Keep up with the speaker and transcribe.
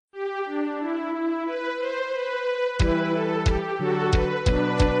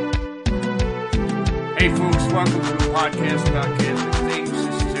Hey folks, welcome to a podcast about Catholic things.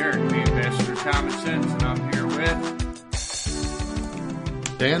 This is Eric, the ambassador of Common Sense, and I'm here with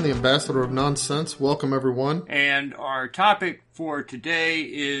Dan, the ambassador of nonsense. Welcome, everyone. And our topic for today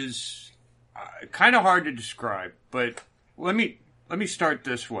is kind of hard to describe, but let me start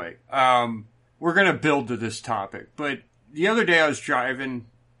this way. We're going to build to this topic, but the other day I was driving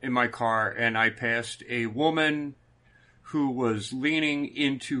in my car and I passed a woman who was leaning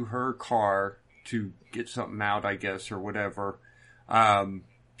into her car to get something out, I guess, or whatever.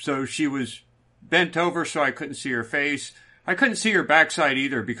 So she was bent over so I couldn't see her face. I couldn't see her backside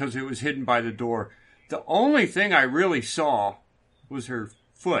either because it was hidden by the door. The only thing I really saw was her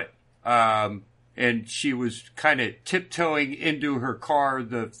foot. And she was kind of tiptoeing into her car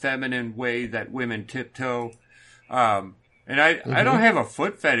the feminine way that women tiptoe. And I don't have a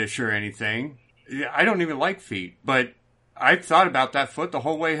foot fetish or anything. I don't even like feet, but I thought about that foot the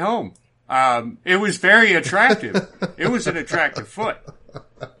whole way home. It was very attractive. It was an attractive foot.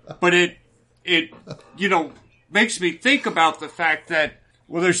 But it makes me think about the fact that,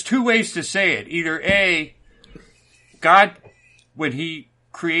 well, there's two ways to say it. Either A, God, when he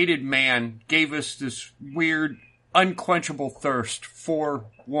created man, gave us this weird, unquenchable thirst for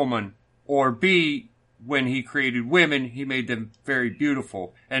woman. Or B, when he created women, he made them very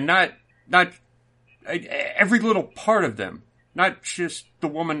beautiful. And not every little part of them. Not just the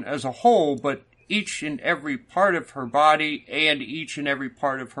woman as a whole, but each and every part of her body and each and every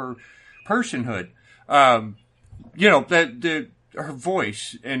part of her personhood. Her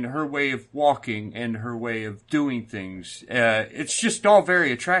voice and her way of walking and her way of doing things. It's just all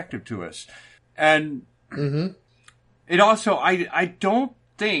very attractive to us. And it also, I don't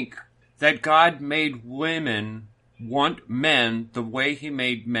think that God made women want men the way he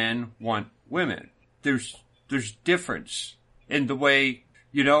made men want women. There's difference in the way,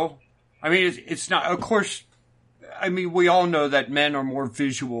 it's not, of course, we all know that men are more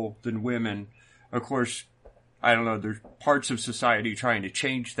visual than women. Of course, I don't know, there's parts of society trying to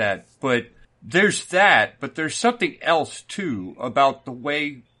change that, but there's that, but there's something else too about the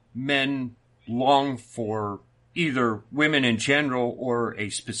way men long for either women in general or a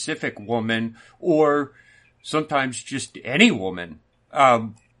specific woman or sometimes just any woman.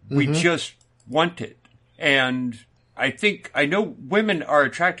 We just want it. And I know women are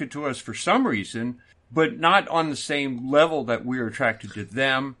attracted to us for some reason, but not on the same level that we're attracted to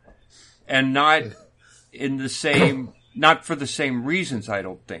them, and not for the same reasons, I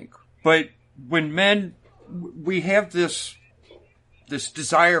don't think. But when men, we have this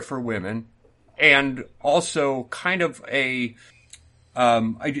desire for women, and also kind of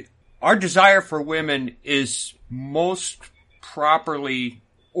our desire for women is most properly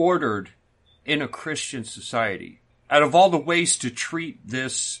ordered in a Christian society. Out of all the ways to treat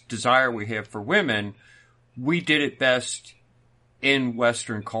this desire we have for women, we did it best in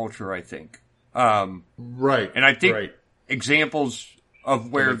Western culture, I think. Right. And I think examples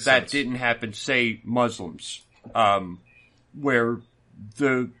of where that didn't happen, say Muslims, where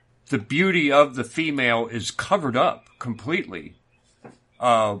the beauty of the female is covered up completely,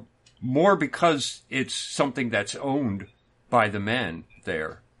 more because it's something that's owned by the men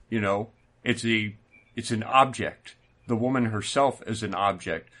there. It's an object. The woman herself is an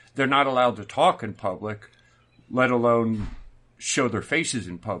object. They're not allowed to talk in public, let alone show their faces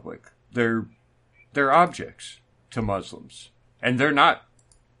in public. They're objects to Muslims. And they're not.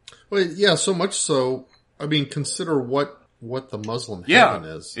 Well, yeah, so much so, consider what the Muslim heaven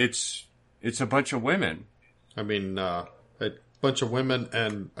is. It's a bunch of women. A bunch of women,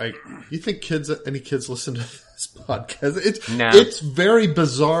 and you think any kids listen to this podcast? It's very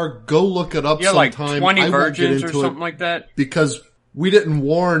bizarre. Go look it up sometime. Like 20 virgins or something like that. Because we didn't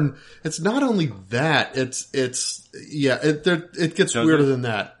warn. It's not only that. It gets weirder than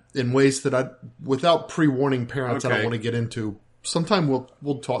that in ways that without pre-warning parents, I don't want to get into. Sometime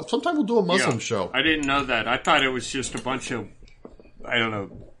we'll talk. Sometime we'll do a Muslim show. I didn't know that. I thought it was just a bunch of, I don't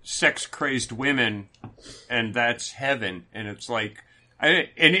know, sex-crazed women, and that's heaven. And it's like,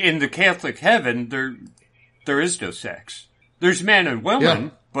 in the Catholic heaven, there is no sex. There's men and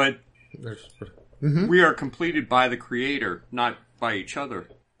women, but we are completed by the Creator, not by each other.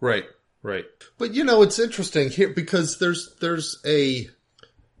 Right. But it's interesting here because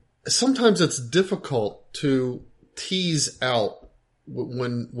sometimes it's difficult to tease out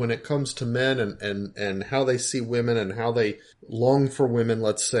when it comes to men and how they see women and how they long for women,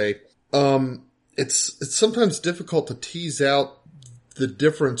 let's say. It's sometimes difficult to tease out the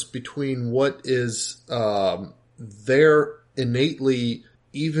difference between what is there innately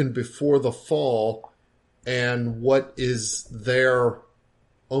even before the fall and what is there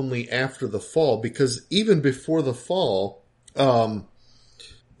only after the fall, because even before the fall, the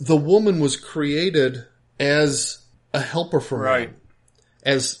woman was created as a helper for man,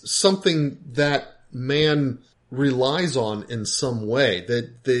 as something that man relies on in some way.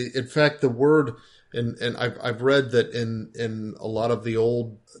 In fact, the word, and I've read that in a lot of the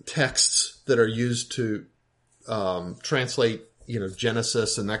old texts that are used to translate,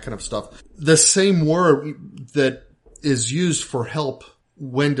 Genesis and that kind of stuff, the same word that is used for help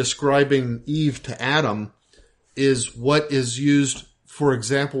when describing Eve to Adam is what is used, for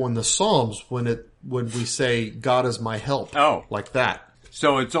example, in the Psalms when we say God is my help. Oh, like that.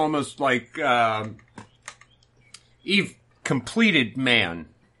 So it's almost like Eve completed man.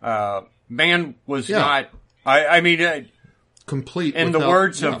 Man was not. I mean, complete. In the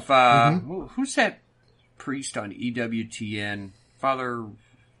words of who's that priest on EWTN? Father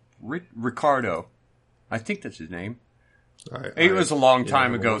Ricardo. I think that's his name. It was a long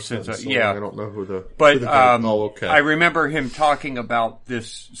time ago since. I don't know who the. But okay. I remember him talking about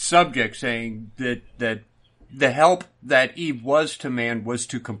this subject, saying that the help that Eve was to man was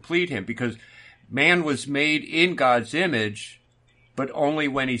to complete him, because man was made in God's image, but only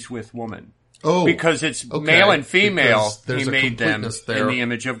when he's with woman. Oh, because it's male and female. He made them in the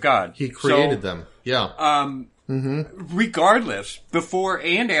image of God. He created them. Yeah. Regardless, before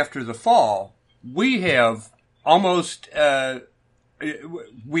and after the fall, we have almost,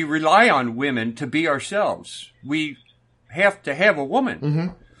 we rely on women to be ourselves. We have to have a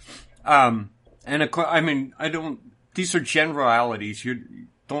woman. And I mean, these are generalities. You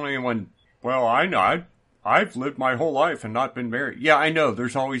don't anyone, well, I know, I've lived my whole life and not been married. Yeah, I know,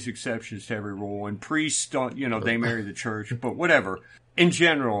 there's always exceptions to every rule, and priests don't, they marry the church, but whatever. In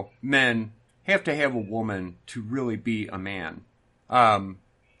general, men have to have a woman to really be a man.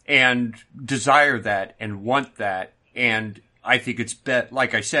 And desire that and want that. And I think it's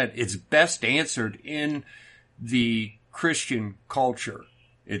like I said, it's best answered in the Christian culture.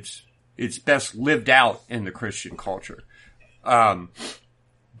 It's best lived out in the Christian culture. But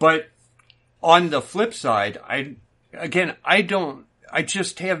on the flip side, I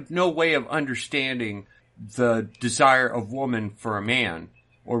just have no way of understanding the desire of woman for a man,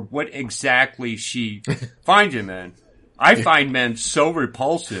 or what exactly she finds him in. I find men so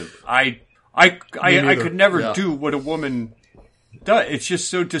repulsive. I could never do what a woman does. It's just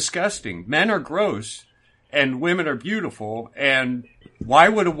so disgusting. Men are gross and women are beautiful. And why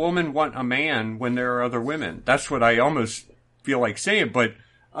would a woman want a man when there are other women? That's what I almost feel like saying. But,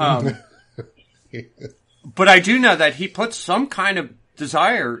 but I do know that he puts some kind of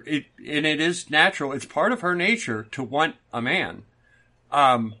desire, and it is natural. It's part of her nature to want a man.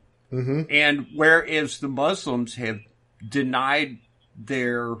 And whereas the Muslims have denied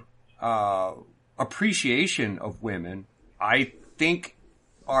their appreciation of women, I think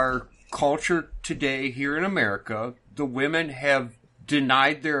our culture today here in America, the women have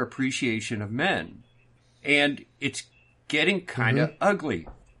denied their appreciation of men. And it's getting kind of ugly.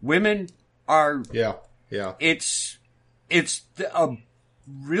 Women are... Yeah. It's a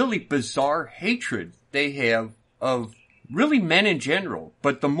really bizarre hatred they have of really men in general.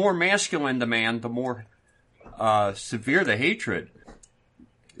 But the more masculine the man, the more severe the hatred.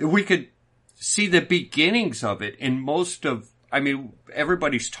 We could see the beginnings of it in most of,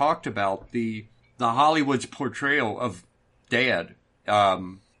 everybody's talked about the Hollywood's portrayal of Dad.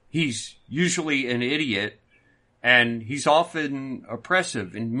 He's usually an idiot, and he's often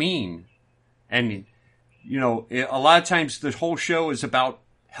oppressive and mean. And, a lot of times the whole show is about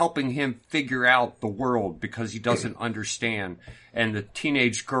helping him figure out the world because he doesn't understand. And the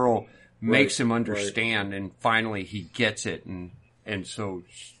teenage girl makes him understand, and finally he gets it. And so...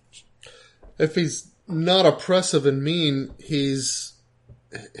 If he's not oppressive and mean, he's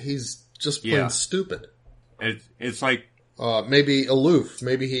just plain stupid. It's like... maybe aloof.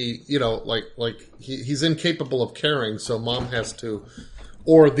 Maybe he, he's incapable of caring, so mom has to...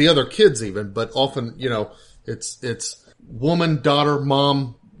 Or the other kids even, but often, it's woman, daughter,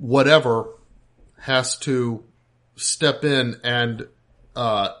 mom, whatever, has to step in and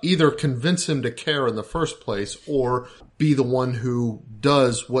either convince him to care in the first place or be the one who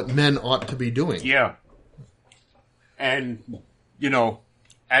does what men ought to be doing. Yeah. And,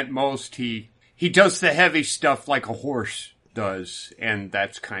 at most he does the heavy stuff like a horse does, and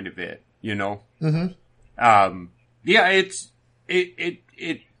that's kind of it,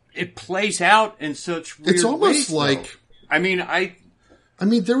 it plays out in such weird ways. It's almost like...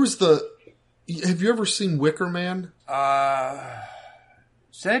 there was have you ever seen Wicker Man?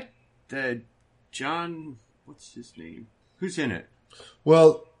 Is that the John... What's his name? Who's in it?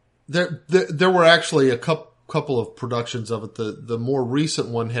 Well, there were actually couple of productions of it. The more recent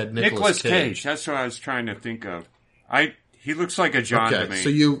one had Nicolas Cage. That's what I was trying to think of. He looks like a John to me. So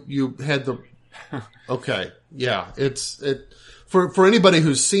you had the okay, yeah. For anybody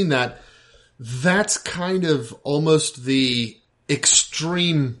who's seen that, that's kind of almost the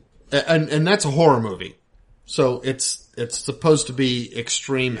extreme, and that's a horror movie. So it's supposed to be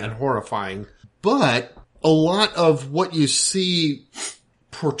extreme and horrifying, but a lot of what you see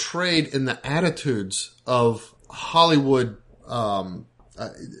portrayed in the attitudes of Hollywood, both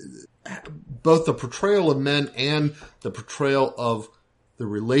the portrayal of men and the portrayal of the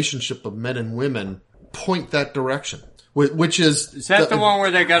relationship of men and women point that direction. Which is that the one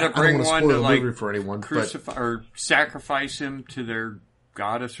where they got to bring one to like for anyone, crucify or sacrifice him to their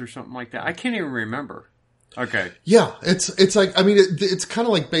goddess or something like that? I can't even remember. Okay, yeah, it's like, I mean, it's kind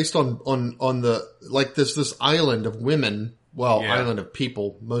of like based on the, like this island of women, island of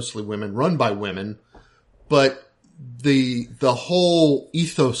people, mostly women, run by women, but the whole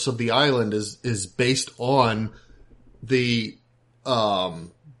ethos of the island is based on the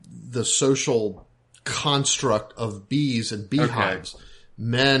social construct of bees and beehives. Okay.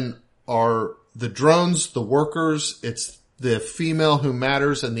 Men are the drones, the workers. It's the female who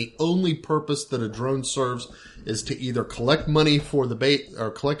matters, and the only purpose that a drone serves is to either collect money for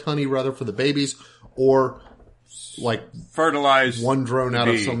or collect honey rather for the babies, or like fertilize one drone out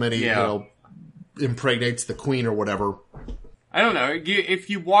of so many, impregnates the queen or whatever. I don't know.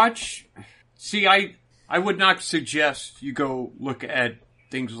 If you watch, I would not suggest you go look at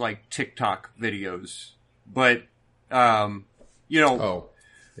things like TikTok videos, but, Oh,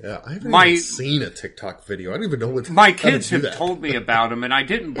 yeah. I haven't even seen a TikTok video. I don't even know what my kids have told me about them, and I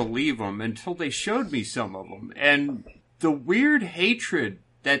didn't believe them until they showed me some of them. And the weird hatred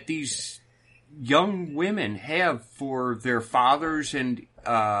that these young women have for their fathers and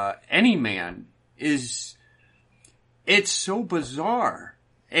any man it's so bizarre.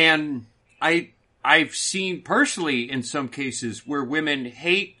 And I've seen personally in some cases where women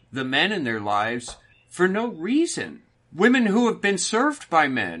hate the men in their lives for no reason. Women who have been served by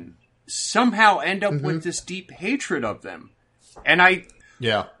men somehow end up with this deep hatred of them. And I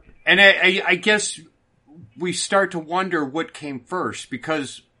guess we start to wonder what came first,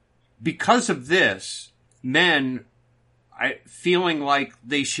 because of this, men feeling like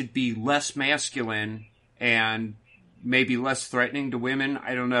they should be less masculine and maybe less threatening to women,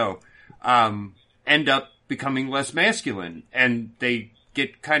 I don't know, end up becoming less masculine, and they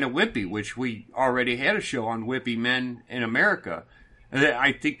get kind of whippy, which we already had a show on whippy men in America. And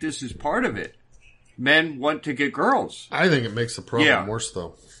I think this is part of it. Men want to get girls. I think it makes the problem worse,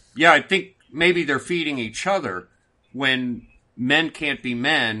 though. Yeah, I think maybe they're feeding each other when men can't be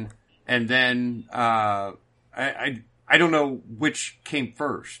men, and then I don't know which came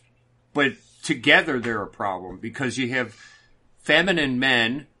first, but together they're a problem, because you have feminine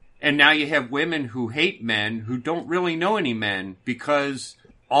men, and now you have women who hate men who don't really know any men, because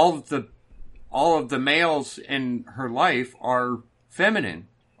all of the males in her life are feminine,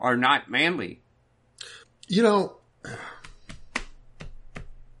 are not manly. You know,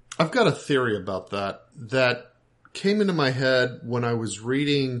 I've got a theory about that came into my head when I was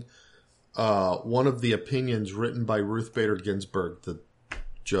reading one of the opinions written by Ruth Bader Ginsburg, the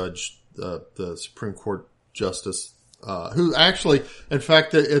judge, the Supreme Court justice, who actually, in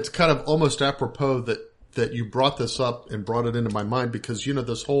fact, it's kind of almost apropos that you brought this up and brought it into my mind, because, you know,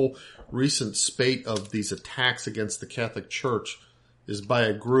 this whole recent spate of these attacks against the Catholic Church is by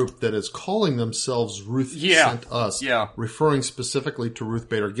a group that is calling themselves Ruth Sent Us, referring specifically to Ruth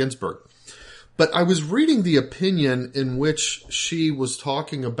Bader Ginsburg. But I was reading the opinion in which she was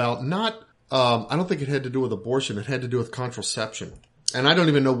talking about I don't think it had to do with abortion, it had to do with contraception. And I don't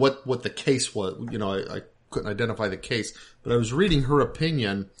even know what the case was. You know, I couldn't identify the case, but I was reading her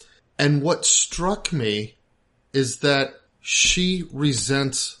opinion, and what struck me is that she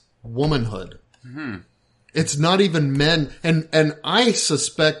resents womanhood. Mm-hmm. It's not even men, and I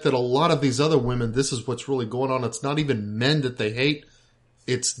suspect that a lot of these other women, this is what's really going on. It's not even men that they hate.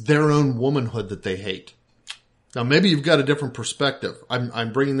 It's their own womanhood that they hate. Now, maybe you've got a different perspective.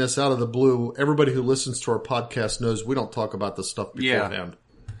 I'm bringing this out of the blue. Everybody who listens to our podcast knows we don't talk about this stuff beforehand. Yeah.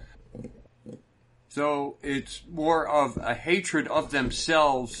 So it's more of a hatred of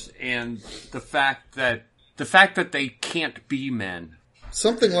themselves and the fact that they can't be men.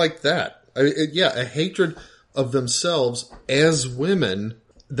 Something like that. A hatred of themselves as women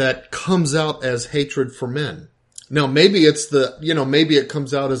that comes out as hatred for men. Now, maybe maybe it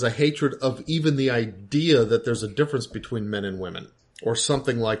comes out as a hatred of even the idea that there's a difference between men and women, or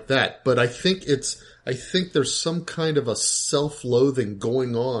something like that. But I think there's some kind of a self-loathing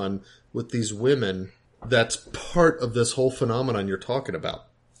going on with these women that's part of this whole phenomenon you're talking about.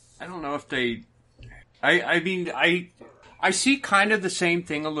 I don't know if they... I mean, I see kind of the same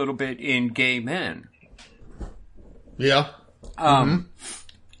thing a little bit in gay men. Yeah.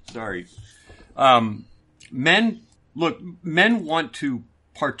 Sorry. Men want to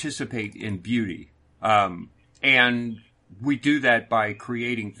participate in beauty. And we do that by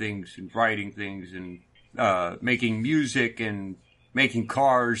creating things and writing things and making music and making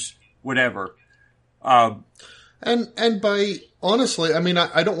cars, whatever. And by honestly, I mean,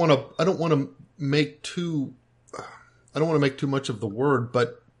 I don't want to make too much of the word,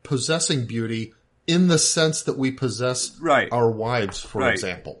 but possessing beauty in the sense that we possess our wives, for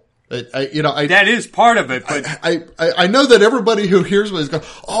example. That is part of it, but I know that everybody who hears me is going,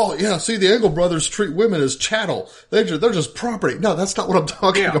 "Oh yeah, see, the Engel brothers treat women as chattel. They're just property." No, that's not what I'm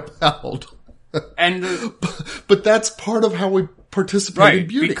talking about. And but that's part of how we participate in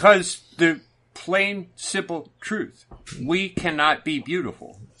beauty, because the plain, simple truth: we cannot be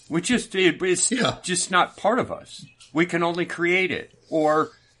beautiful. It's just not part of us. We can only create it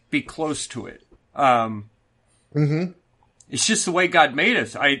or be close to it. It's just the way God made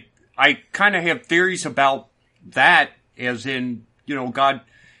us. I kind of have theories about that, as in, God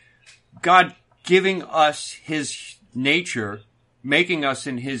giving us His nature, making us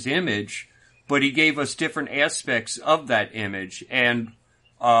in His image, but He gave us different aspects of that image, and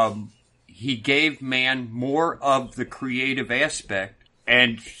He gave man more of the creative aspect,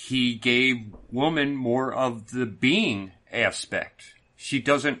 and He gave woman more of the being aspect. She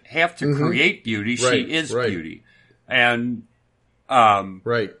doesn't have to create beauty; she is beauty, and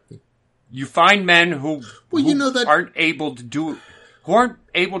you find men who aren't able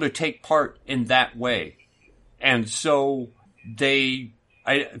to take part in that way, and so they,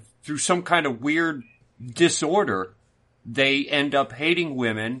 through some kind of weird disorder, they end up hating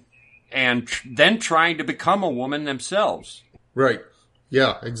women and then trying to become a woman themselves. Right.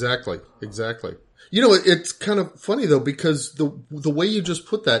 Yeah, exactly. It's kind of funny though, because the way you just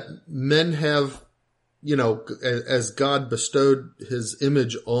put that, men have, as God bestowed His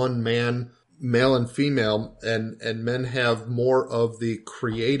image on man, male and female, and men have more of the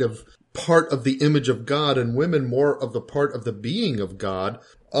creative part of the image of God, and women more of the part of the being of God.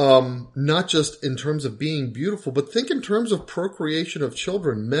 Not just in terms of being beautiful, but think in terms of procreation of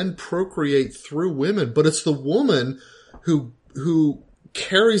children. Men procreate through women, but it's the woman who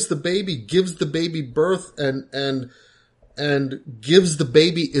carries the baby, gives the baby birth, and gives the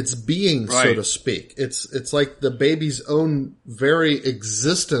baby its being, so to speak. It's like the baby's own very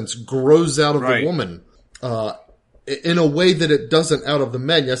existence grows out of the woman, in a way that it doesn't out of the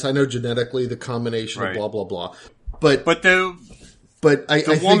men. Yes, I know genetically the combination of blah, blah, blah. But I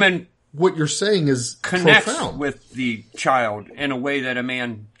woman think what you're saying is connects profound with the child in a way that a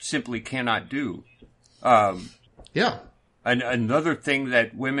man simply cannot do. Another thing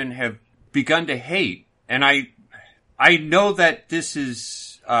that women have begun to hate, and I know that this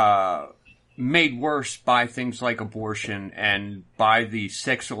is made worse by things like abortion and by the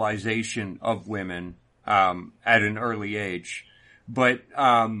sexualization of women at an early age, but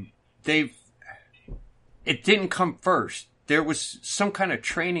it didn't come first. There was some kind of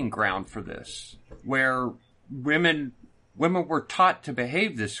training ground for this, where women were taught to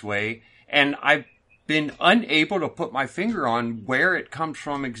behave this way, and I've been unable to put my finger on where it comes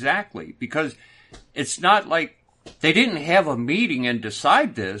from exactly, because it's not like they didn't have a meeting and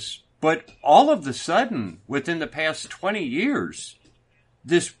decide this, but all of a sudden, within the past 20 years,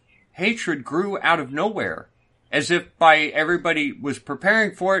 this hatred grew out of nowhere, as if everybody was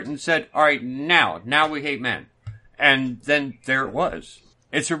preparing for it and said, all right, now we hate men. And then there it was.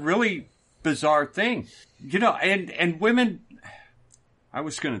 It's a really bizarre thing. And women, I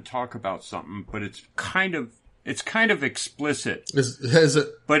was going to talk about something, but it's kind of explicit. Is it?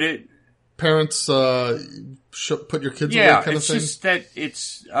 But it, parents, put your kids away kind of thing? It's just that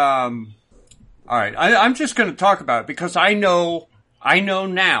it's, all right. I'm just going to talk about it because I know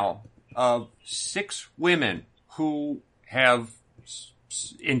now of 6 women who have,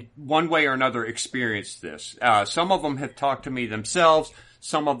 in one way or another, experienced this. Some of them have talked to me themselves,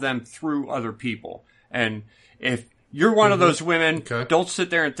 some of them through other people. And if you're one of those women, don't sit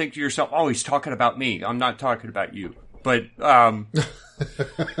there and think to yourself, oh, he's talking about me. I'm not talking about you. But, but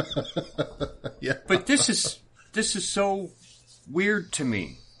this is so weird to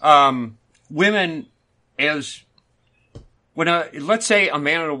me. Women, let's say a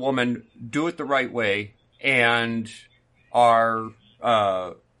man and a woman do it the right way and are,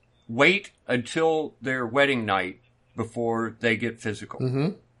 wait until their wedding night before they get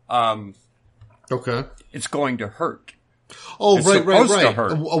physical. Okay. It's going to hurt. Oh, it's right. supposed to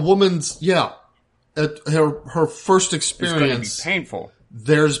hurt. A woman's, at her first it's going to experience, be painful.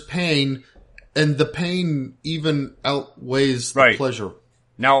 there's pain, and the pain even outweighs the Right. pleasure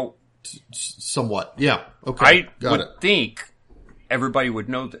Now, somewhat. Yeah. Okay. I would think everybody would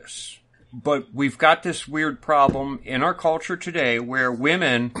know this, but we've got this weird problem in our culture today where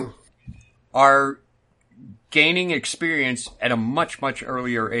women are gaining experience at a much, much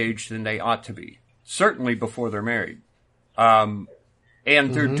earlier age than they ought to be. Certainly before they're married. And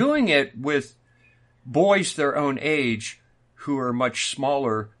they're doing it with boys their own age who are much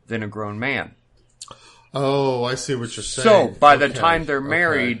smaller than a grown man. Oh, I see what you're saying. So by the time they're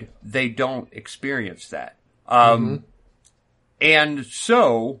married, they don't experience that. And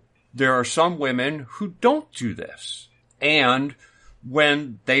so there are some women who don't do this. And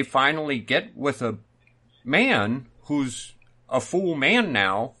when they finally get with a man who's a full man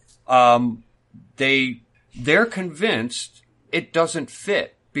now, they're convinced it doesn't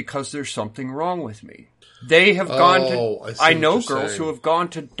fit because there's something wrong with me. They have gone to, I know girls who have gone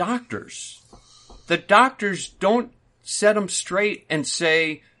to doctors. The doctors don't set them straight and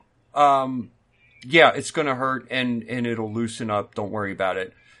say, yeah, it's going to hurt and it'll loosen up. Don't worry about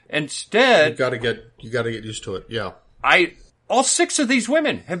it. Instead, you got to get used to it. Yeah. All 6 of these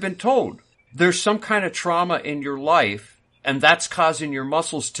women have been told there's some kind of trauma in your life and that's causing your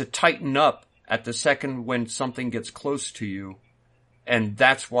muscles to tighten up at the second when something gets close to you. And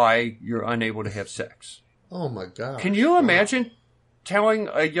that's why you're unable to have sex. Oh my God. Can you imagine telling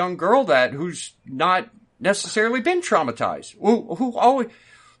a young girl that who's not necessarily been traumatized? Who always,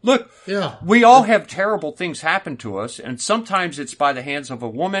 look, we all have terrible things happen to us, and sometimes it's by the hands of a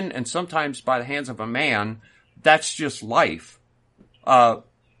woman and sometimes by the hands of a man. That's just life.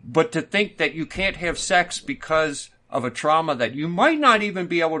 But to think that you can't have sex because of a trauma that you might not even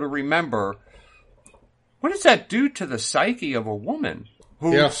be able to remember, what does that do to the psyche of a woman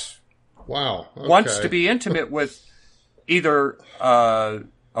who wants to be intimate with either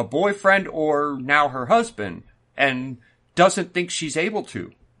a boyfriend or now her husband and doesn't think she's able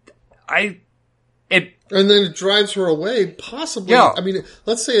to? And then it drives her away, possibly. Yeah. I mean,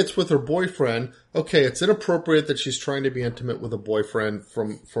 let's say it's with her boyfriend. Okay, it's inappropriate that she's trying to be intimate with a boyfriend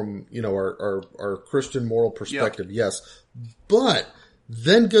from our Christian moral perspective, yes. But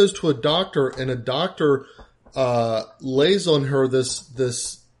then goes to a doctor, and a doctor lays on her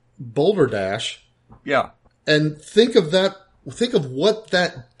this boulder dash. Yeah. And think of what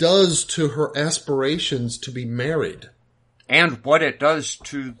that does to her aspirations to be married. And what it does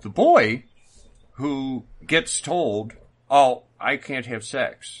to the boy who gets told, oh, I can't have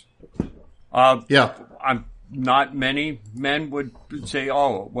sex. Not many men would say,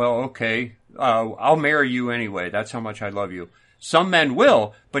 oh, well, okay, I'll marry you anyway. That's how much I love you. Some men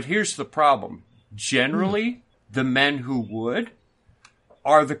will, but here's the problem. Generally, the men who would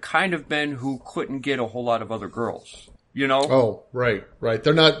are the kind of men who couldn't get a whole lot of other girls. You know? Oh, right.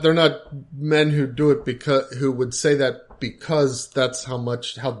 They're not men who do it who would say that because that's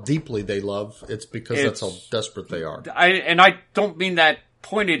how deeply they love. It's because that's how desperate they are. I don't mean that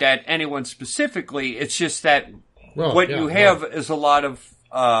pointed at anyone specifically. It's just that you have is a lot of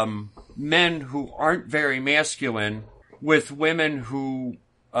men who aren't very masculine with women who,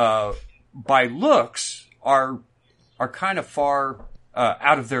 by looks, are kind of far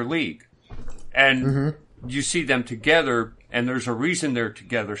out of their league. And you see them together, and there's a reason they're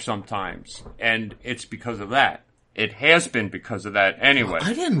together sometimes. And it's because of that. It has been because of that anyway.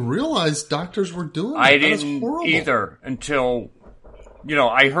 I didn't realize doctors were doing that. I didn't either until,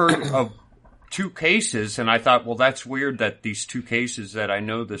 I heard of 2 cases, and I thought, well, that's weird that these 2 cases that I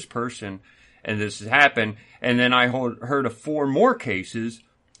know this person and this has happened. And then I heard of 4 more cases,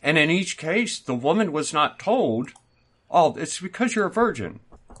 and in each case, the woman was not told, oh, it's because you're a virgin.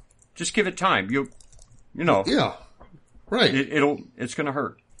 Just give it time. Yeah. Right. It's going to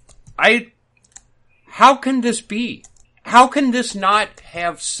hurt. How can this be? How can this not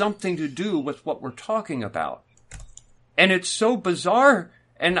have something to do with what we're talking about? And it's so bizarre,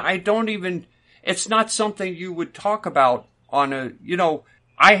 and it's not something you would talk about on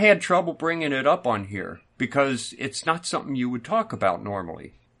I had trouble bringing it up on here because it's not something you would talk about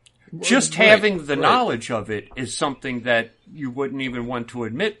normally. Just having the knowledge of it is something that you wouldn't even want to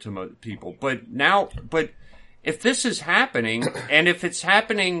admit to people. But if this is happening, and if it's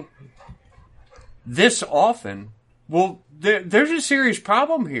happening this often, well, there's a serious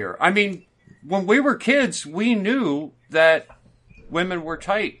problem here. I mean, when we were kids, we knew that women were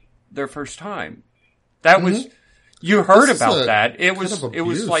tight their first time. That was, you heard about that. It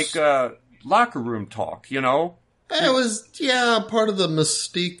was like locker room talk, It was, part of the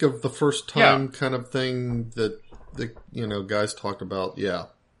mystique of the first time kind of thing that the guys talked about, yeah.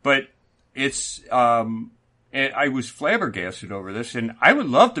 But it's, and I was flabbergasted over this, and I would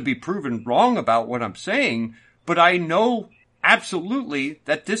love to be proven wrong about what I'm saying, but I know absolutely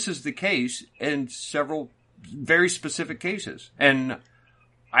that this is the case in several very specific cases. And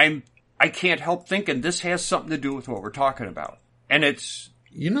I can't help thinking this has something to do with what we're talking about. And it's...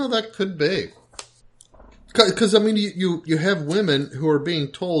 that could be. Because, I mean, you have women who are being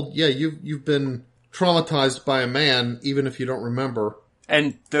told, yeah, you've been traumatized by a man, even if you don't remember.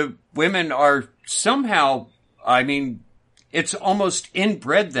 And the women are somehow, I mean, it's almost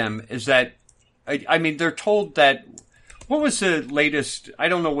inbred them, is that, I mean, they're told that, what was the latest, I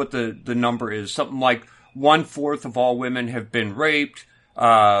don't know what the number is, something like 1/4 of all women have been raped,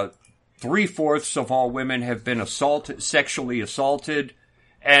 3/4 of all women have been sexually assaulted,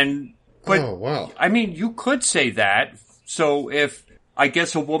 but, oh, wow. I mean, you could say that. So if, I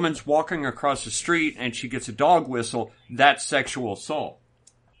guess, a woman's walking across the street and she gets a dog whistle, that's sexual assault.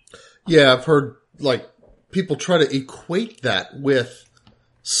 Yeah, I've heard, like, people try to equate that with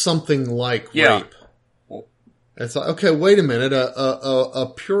something like rape. It's like, okay, wait a minute, a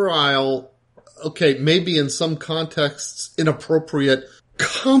puerile, okay, maybe in some contexts inappropriate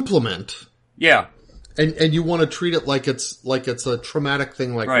compliment. Yeah. And you want to treat it like it's a traumatic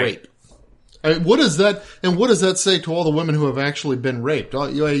thing like rape. I mean, what does that say to all the women who have actually been raped? Oh,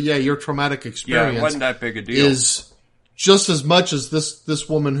 yeah, your traumatic experience it wasn't that big a deal. Is just as much as this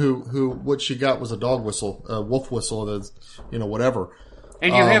woman who what she got was a dog whistle, a wolf whistle, whatever.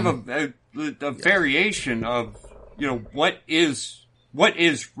 And you have a variation of, what is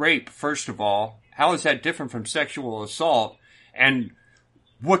rape, first of all? How is that different from sexual assault? And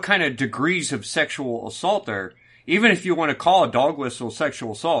what kind of degrees of sexual assault there? Even if you want to call a dog whistle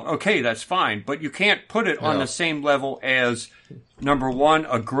sexual assault, okay, that's fine. But you can't put it on the same level as, number one,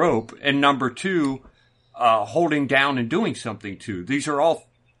 a grope, and number two, holding down and doing something to. These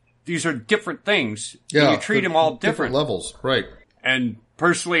are different things. Yeah. And you treat them all different levels, right. And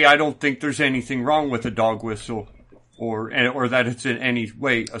personally, I don't think there's anything wrong with a dog whistle or that it's in any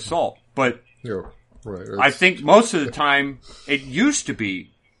way assault. But right. I think most of the time, it used to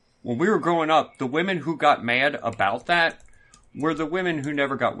be, when we were growing up, the women who got mad about that were the women who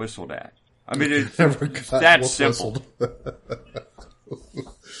never got whistled at. I mean, it's that simple.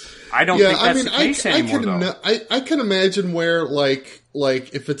 I don't think that's the case anymore, though. I can imagine where, like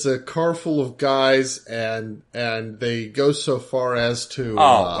if it's a car full of guys and they go so far as to...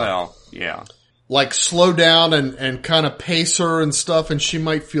 yeah. Like slow down and kind of pace her and stuff, and she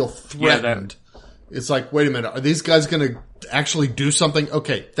might feel threatened. It's like, wait a minute, are these guys going to actually do something?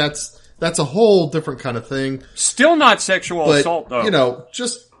 Okay, that's a whole different kind of thing. Still not sexual assault, though.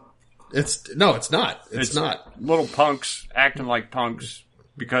 It's not. It's not. Little punks acting like punks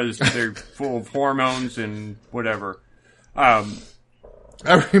because they're full of hormones and whatever. I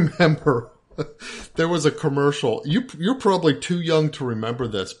remember there was a commercial. You're probably too young to remember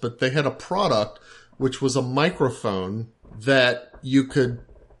this, but they had a product which was a microphone that you could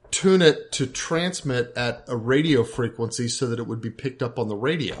tune it to transmit at a radio frequency so that it would be picked up on the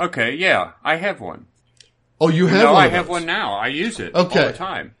radio. Okay, yeah. I have one. Oh, you have one? No, I have one now. I use it all the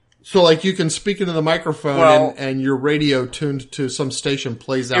time. So, like, you can speak into the microphone and your radio tuned to some station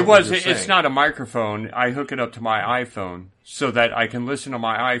plays out what you're saying. It's not a microphone. I hook it up to my iPhone so that I can listen to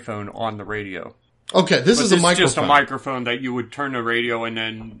my iPhone on the radio. Okay, this is a microphone. It's just a microphone that you would turn the radio and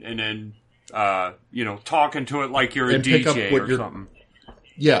then talk into it like you're a DJ or something.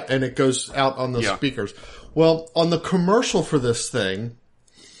 Yeah, and it goes out on the speakers. Well, on the commercial for this thing,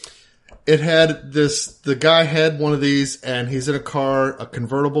 it had the guy had one of these, and he's in a car, a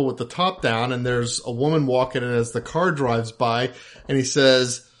convertible with the top down, and there's a woman walking in as the car drives by, and he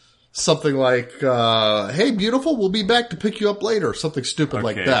says something like, hey, beautiful, we'll be back to pick you up later, something stupid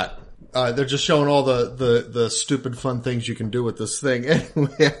like that. They're just showing all the stupid fun things you can do with this thing.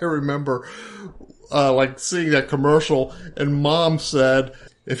 Anyway, I remember, seeing that commercial, and Mom said,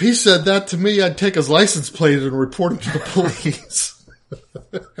 if he said that to me, I'd take his license plate and report him to the police.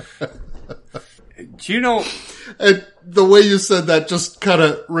 Do you know? And the way you said that just kind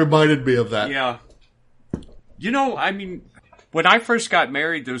of reminded me of that. Yeah. I mean, when I first got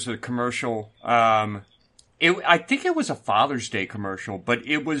married, there was a commercial. I think it was a Father's Day commercial, but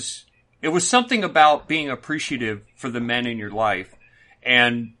it was something about being appreciative for the men in your life.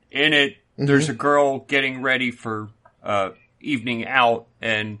 And in it, there's a girl getting ready for evening out,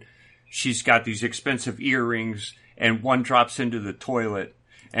 and she's got these expensive earrings, and one drops into the toilet,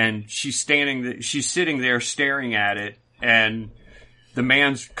 and she's sitting there staring at it, and the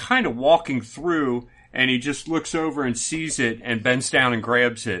man's kind of walking through, and he just looks over and sees it and bends down and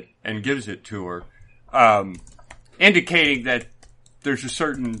grabs it and gives it to her, indicating that there's a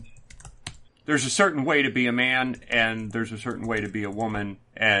certain there's a certain way to be a man, and there's a certain way to be a woman,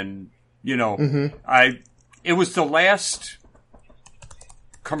 and it was the last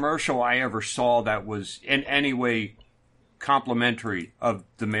commercial I ever saw that was in any way complimentary of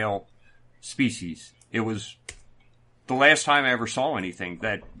the male species. It was the last time I ever saw anything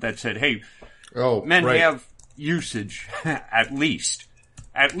that said, hey, men have usage, at least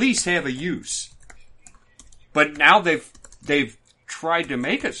have a use. But now they've tried to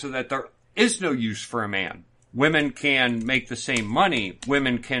make it so that there is no use for a man. Women can make the same money.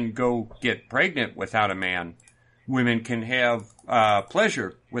 Women can go get pregnant without a man. Women can have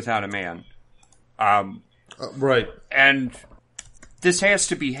pleasure without a man. Right. And this has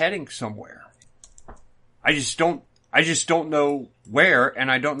to be heading somewhere. I just don't know where, and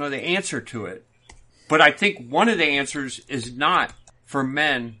I don't know the answer to it. But I think one of the answers is not for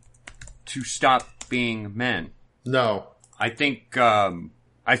men to stop being men. No. I think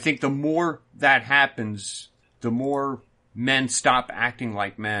the more that happens, the more men stop acting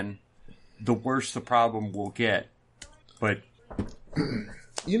like men, the worse the problem will get. But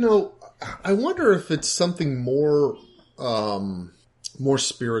I wonder if it's something more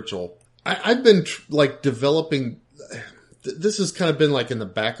spiritual. I've been developing. This has kind of been in the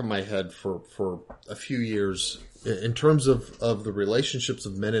back of my head for a few years in terms of the relationships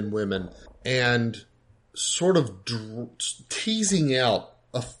of men and women, and sort of teasing out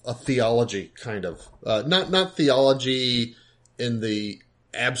a theology, kind of not theology in the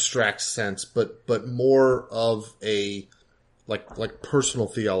abstract sense, but more of a like personal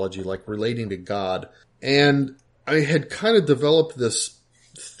theology, like relating to God. And I had kind of developed this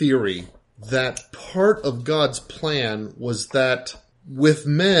theory that part of God's plan was that with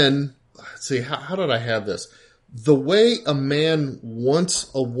men, let's see, how did I have this? The way a man wants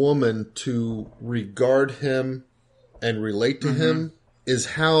a woman to regard him and relate to him is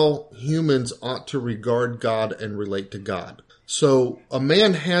how humans ought to regard God and relate to God. So a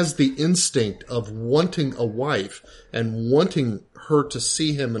man has the instinct of wanting a wife and wanting her to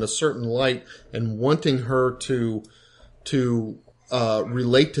see him in a certain light and wanting her to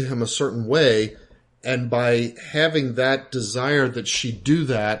relate to him a certain way. And by having that desire that she do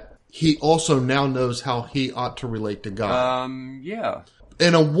that, he also now knows how he ought to relate to God. Yeah.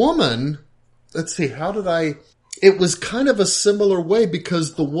 And a woman, let's see, it was kind of a similar way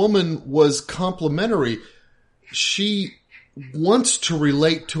because the woman was complementary. She wants to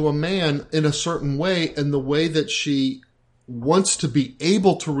relate to a man in a certain way, and the way that she wants to be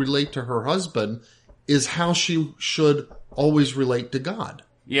able to relate to her husband is how she should always relate to God.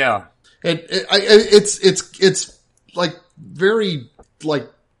 Yeah. And it's like very,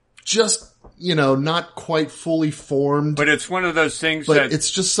 just, not quite fully formed. But it's one of those things but that it's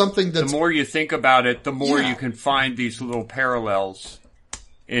just something that the more you think about it, the more you can find these little parallels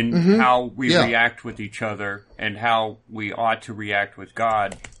in how we react with each other and how we ought to react with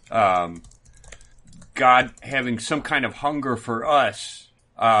God. God having some kind of hunger for us,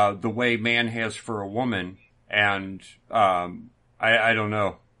 the way man has for a woman. And, I don't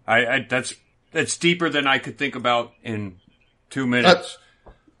know. That's deeper than I could think about in 2 minutes.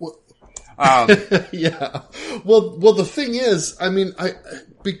 Yeah. Well, the thing is, I mean,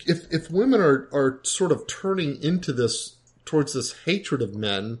 if women are sort of turning into towards this hatred of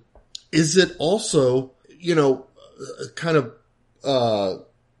men, is it also, kind of,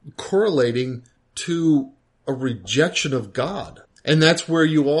 correlating to a rejection of God? And that's where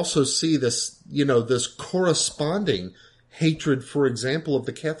you also see this, this corresponding hatred, for example, of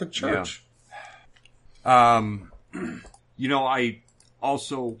the Catholic Church. Yeah. I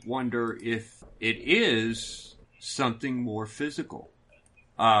also wonder if it is something more physical.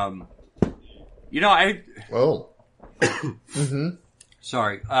 Sorry.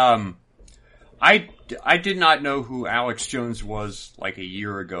 I did not know who Alex Jones was like a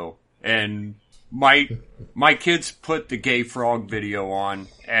year ago, and my kids put the Gay Frog video on,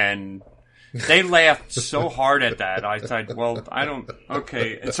 and they laughed so hard at that. I thought, well,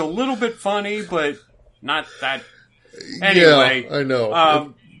 okay, it's a little bit funny, but not that. Anyway, yeah, I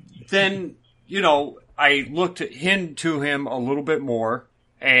know. Then, I looked into him a little bit more,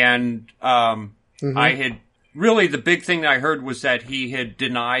 and I had really, the big thing that I heard was that he had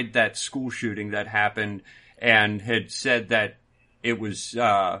denied that school shooting that happened and had said that it was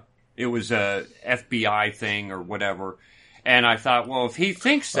a FBI thing or whatever. And I thought, well, if he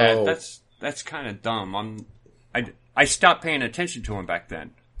thinks that, that's kind of dumb. I stopped paying attention to him back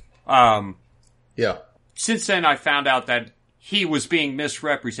then. Yeah. Since then, I found out that he was being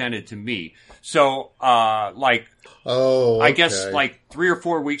misrepresented to me. So, like, okay. I guess like 3 or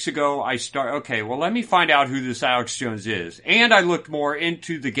 4 weeks ago, okay, well, let me find out who this Alex Jones is. And I looked more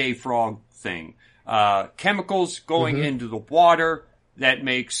into the gay frog thing. Chemicals going into the water that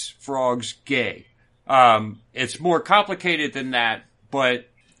makes frogs gay. It's more complicated than that, but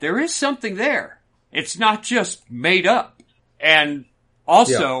there is something there. It's not just made up. And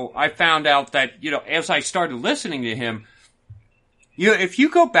also, I found out that, as I started listening to him, if you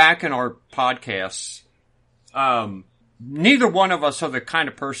go back in our podcasts, neither one of us are the kind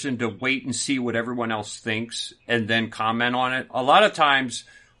of person to wait and see what everyone else thinks and then comment on it. A lot of times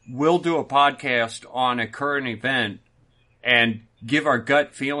we'll do a podcast on a current event and give our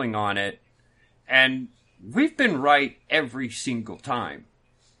gut feeling on it. And we've been right every single time.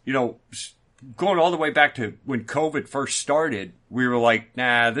 Going all the way back to when COVID first started, we were like,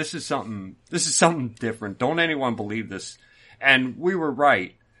 nah, this is something different. Don't anyone believe this. And we were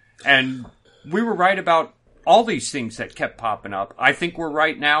right. And we were right about all these things that kept popping up. I think we're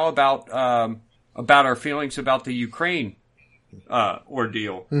right now about our feelings about the Ukraine,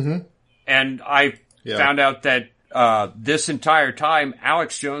 ordeal. Mm-hmm. And I found out that, this entire time,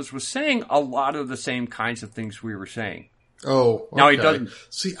 Alex Jones was saying a lot of the same kinds of things we were saying. Oh, okay. Now he doesn't.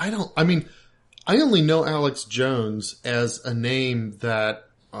 See, I only know Alex Jones as a name that,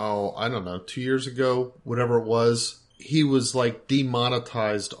 I don't know, 2 years ago, whatever it was, he was like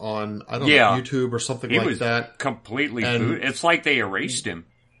demonetized on, I don't know, YouTube or something like that. Completely. It's like they erased him.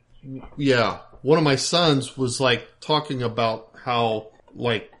 Yeah. One of my sons was like talking about how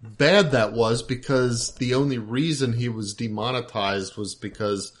like bad that was because the only reason he was demonetized was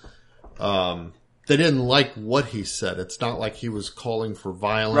because, they didn't like what he said. It's not like he was calling for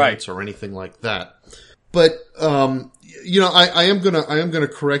violence or anything like that. But, I am gonna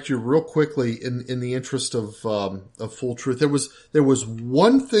correct you real quickly in the interest of full truth. There was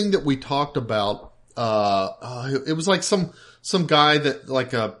one thing that we talked about. It was like some guy that,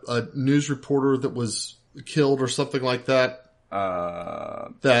 like a news reporter that was killed or something like that.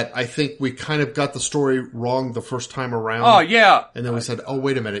 That I think we kind of got the story wrong the first time around. Oh yeah. And then we said, "Oh,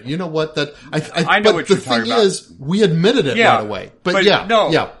 wait a minute! You know what? That I know what you're talking about." The thing is, we admitted it right away. But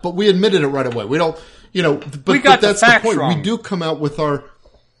we admitted it right away. We don't, but that's the point. Wrong. We do come out with our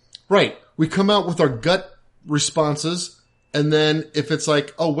We come out with our gut responses, and then if it's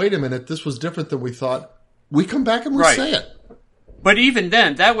like, "Oh, wait a minute, this was different than we thought," we come back and we say it. But even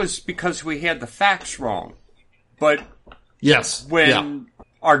then, that was because we had the facts wrong. But yes, when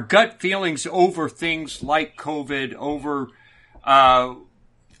our gut feelings over things like COVID, over,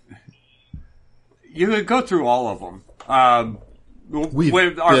 you could go through all of them.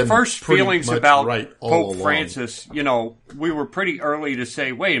 With our first feelings about Pope Francis, we were pretty early to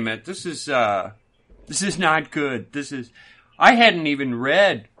say, wait a minute, this is not good. I hadn't even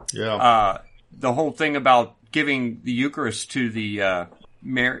read, the whole thing about giving the Eucharist to the,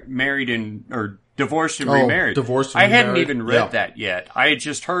 married or divorced and remarried. I hadn't even read that yet. I had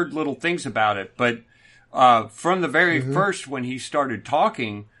just heard little things about it. But from the very first, when he started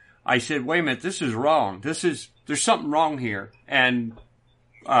talking, I said, wait a minute, this is wrong. There's something wrong here. And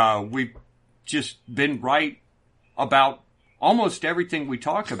we've just been right about almost everything we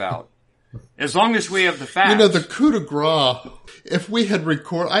talk about. As long as we have the facts. The coup de grace, if we had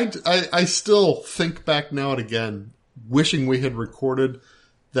recorded, I still think back now and again, wishing we had recorded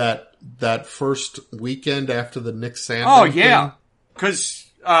that first weekend after the Nick Sandmann Oh, yeah. Because,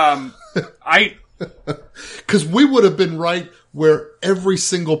 because we would have been right where every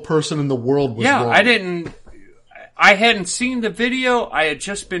single person in the world was wrong. I hadn't seen the video. I had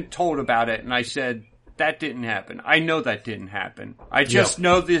just been told about it, and I said, that didn't happen. I know that didn't happen. I just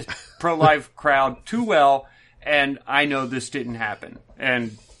know the pro-life crowd too well, and I know this didn't happen.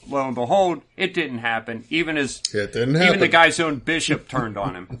 And lo and behold, it didn't happen. Even the guy's own bishop turned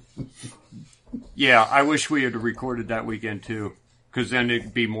on him. Yeah, I wish we had recorded that weekend too, because then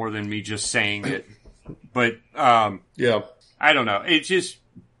it'd be more than me just saying it. But I don't know. It's just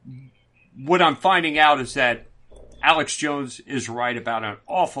what I'm finding out is that Alex Jones is right about an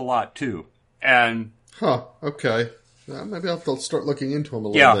awful lot too, and okay. Maybe I'll have to start looking into him a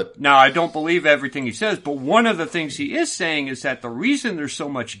little bit. Now, I don't believe everything he says, but one of the things he is saying is that the reason there's so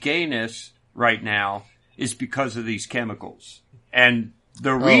much gayness right now is because of these chemicals. And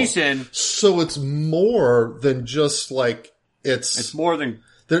the reason... So it's more than just like... It's more than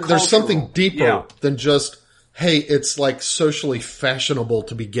there's something deeper than just, hey, it's like socially fashionable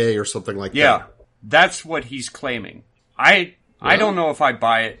to be gay or something like that. Yeah, that's what he's claiming. I don't know if I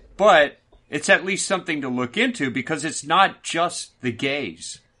buy it, but... it's at least something to look into because it's not just the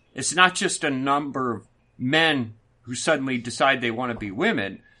gays. It's not just a number of men who suddenly decide they want to be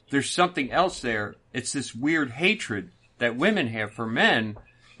women. There's something else there. It's this weird hatred that women have for men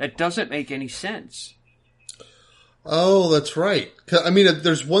that doesn't make any sense. Oh, that's right. I mean,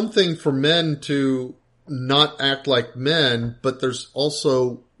 there's one thing for men to not act like men, but there's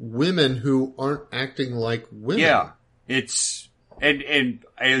also women who aren't acting like women. Yeah, it's and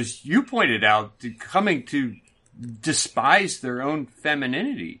as you pointed out, coming to despise their own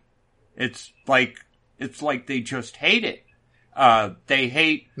femininity. It's like they just hate it. They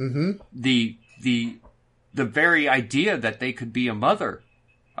hate the very idea that they could be a mother.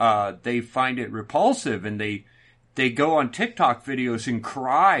 They find it repulsive, and they go on TikTok videos and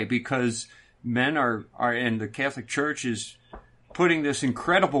cry because men are and the Catholic Church is putting this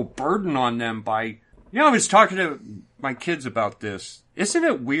incredible burden on them by, I was talking to my kids about this. Isn't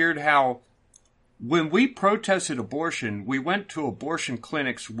it weird how when we protested abortion, we went to abortion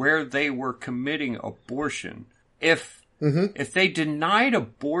clinics where they were committing abortion. If they denied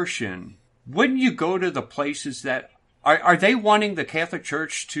abortion, wouldn't you go to the places that are they wanting the Catholic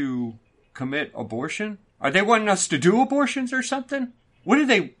Church to commit abortion? Are they wanting us to do abortions or something? What do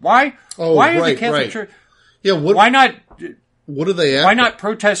they? Why? Why is the Catholic Church? Yeah. Why not? What are they? Why not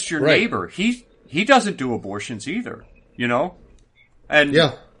protest your neighbor? He doesn't do abortions either. And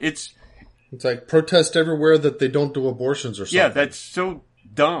it's like protest everywhere that they don't do abortions or something. Yeah, that's so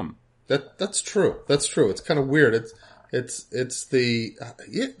dumb. That's true. That's true. It's kind of weird. It's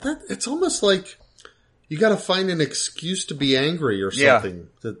almost like you got to find an excuse to be angry or something.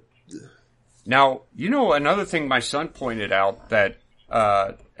 Yeah. Now, another thing my son pointed out that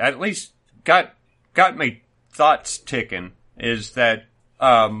at least got my thoughts ticking is that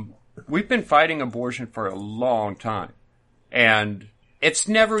we've been fighting abortion for a long time, and it's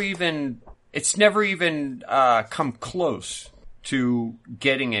never even come close to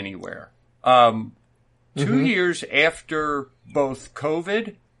getting anywhere. 2 years after both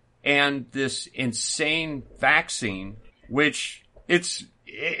COVID and this insane vaccine, which it's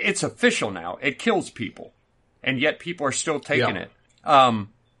official now. It kills people, and yet people are still taking it.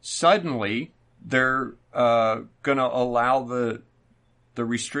 Suddenly, they're going to allow the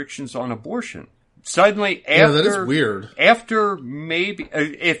restrictions on abortion. Suddenly, after that is weird. After maybe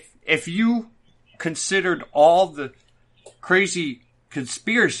if you considered all the crazy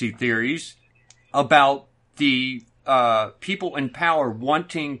conspiracy theories about the people in power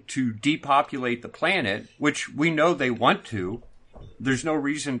wanting to depopulate the planet, which we know they want to. There's no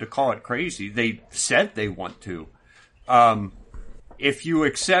reason to call it crazy. They said they want to. If you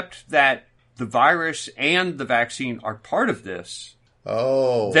accept that the virus and the vaccine are part of this,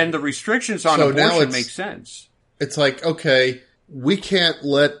 then the restrictions on abortion make sense. It's like, okay, we can't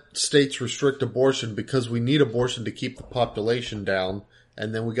let states restrict abortion because we need abortion to keep the population down,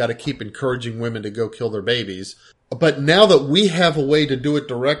 and then we got to keep encouraging women to go kill their babies. But now that we have a way to do it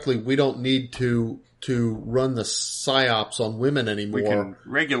directly, we don't need to run the psyops on women anymore. We can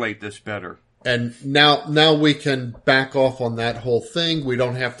regulate this better. And now we can back off on that whole thing. We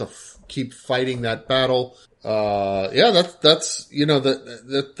don't have to keep fighting that battle. That's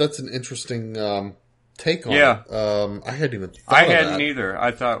an interesting take on it. I hadn't even thought of that. I hadn't either.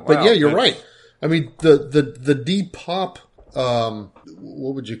 I thought, wow. But yeah, you're right. I mean, the depop,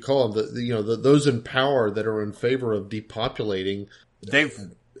 what would you call them? Those in power that are in favor of depopulating,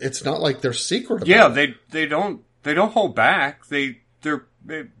 it's not like they're secret about it. They don't hold back.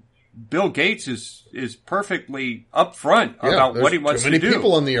 Bill Gates is perfectly upfront about what he wants to do. There's too many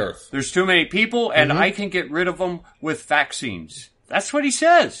people on the earth. There's too many people, and I can get rid of them with vaccines. That's what he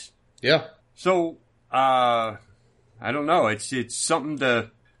says. Yeah. So, I don't know. It's something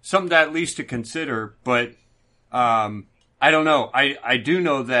to at least to consider, but, I don't know. I do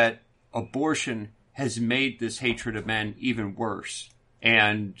know that abortion has made this hatred of men even worse.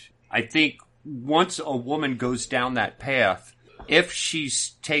 And I think once a woman goes down that path, if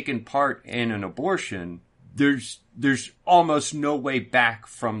she's taken part in an abortion, there's almost no way back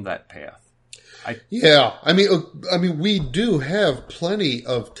from that path. I mean, we do have plenty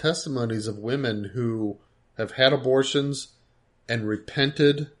of testimonies of women who have had abortions and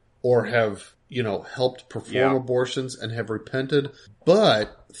repented, or have, helped perform abortions and have repented.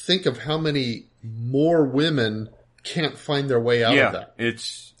 But think of how many more women can't find their way out of that.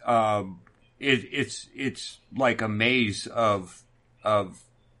 It's like a maze of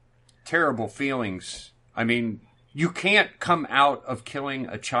terrible feelings. I mean, you can't come out of killing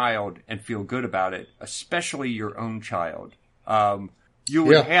a child and feel good about it, especially your own child. You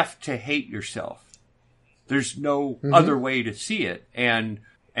would have to hate yourself. There's no other way to see it. And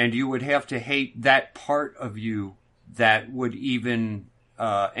you would have to hate that part of you that would even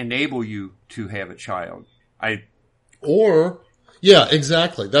enable you to have a child. Or, yeah,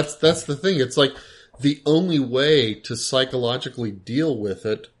 exactly. That's the thing. It's like the only way to psychologically deal with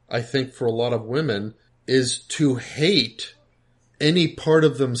it, I think, for a lot of women is to hate any part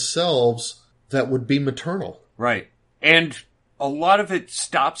of themselves that would be maternal. Right. And a lot of it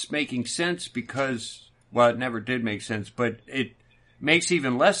stops making sense because, well, it never did make sense, but it makes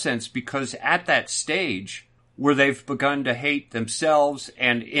even less sense because at that stage where they've begun to hate themselves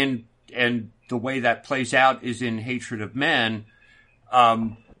and the way that plays out is in hatred of men,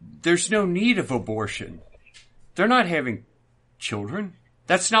 there's no need of abortion. They're not having children.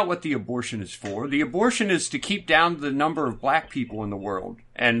 That's not what the abortion is for. The abortion is to keep down the number of black people in the world.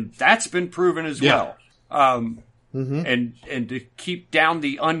 And that's been proven as well. And to keep down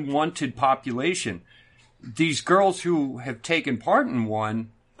the unwanted population. These girls who have taken part in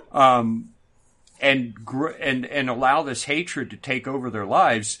one, and allow this hatred to take over their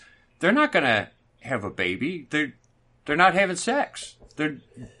lives, they're not going to have a baby. They're not having sex.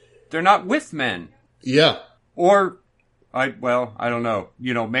 They're not with men. Yeah. Or, I don't know.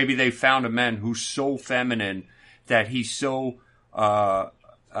 You know, maybe they found a man who's so feminine that he's so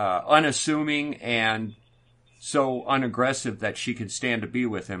unassuming and so unaggressive that she could stand to be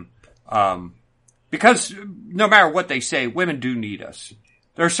with him. Because no matter what they say, women do need us.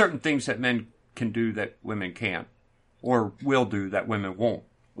 There are certain things that men can do that women can't, or will do that women won't.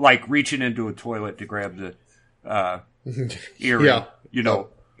 Like reaching into a toilet to grab the earring, you know.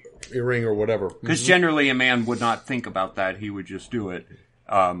 Earring or whatever. Because generally a man would not think about that. He would just do it.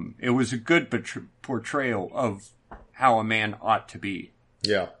 It was a good portrayal of how a man ought to be.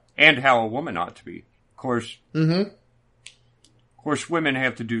 Yeah. And how a woman ought to be. Of course, women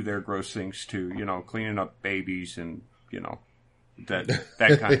have to do their gross things too, you know, cleaning up babies and, you know, that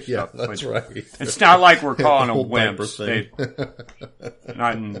kind of yeah, stuff. That's right. It's not like we're calling them wimps.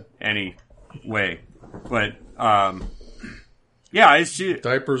 Not in any way. But, yeah, it's just,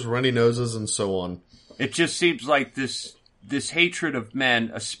 diapers, runny noses, and so on. It just seems like this hatred of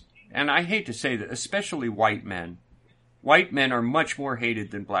men, and I hate to say that, especially white men. White men are much more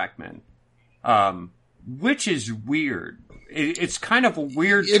hated than black men. Which is weird. It's kind of a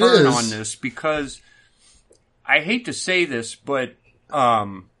weird turn on this because I hate to say this, but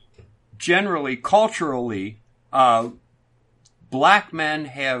generally, culturally, black men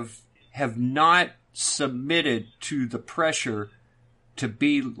have not submitted to the pressure to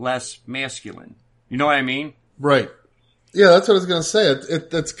be less masculine. You know what I mean? Right. Yeah, that's what I was going to say.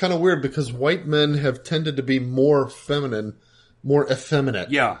 That's kind of weird because white men have tended to be more feminine, more effeminate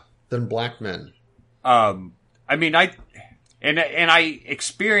than black men. I mean, I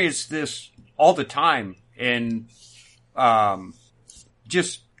experience this all the time and,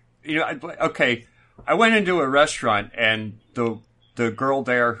 just, you know, okay, I went into a restaurant and the girl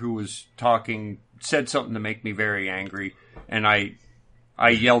there who was talking said something to make me very angry and I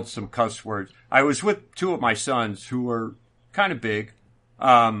yelled some cuss words. I was with two of my sons who were kind of big.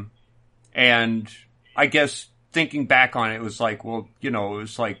 And I guess thinking back on it, it was like, well, you know, it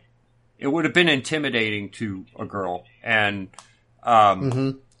was like, it would have been intimidating to a girl. And,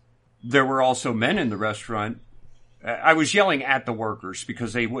 there were also men in the restaurant. I was yelling at the workers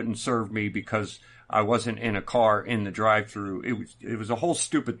because they wouldn't serve me because I wasn't in a car in the drive-thru. It was a whole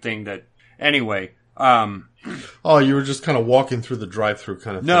stupid thing that, anyway, oh, you were just kind of walking through the drive-thru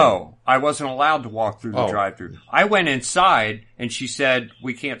kind of thing. No, I wasn't allowed to walk through the drive-thru. I went inside and she said,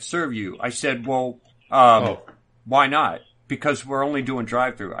 "We can't serve you." I said, "Well, why not?" Because we're only doing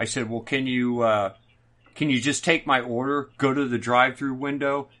drive-thru. I said, "Well, can you just take my order, go to the drive-thru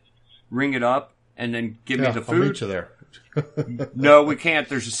window, ring it up, and then give me the food?" I'll meet you there. No, we can't.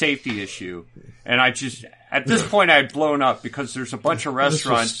 There's a safety issue. And I just, at this point I had blown up because there's a bunch of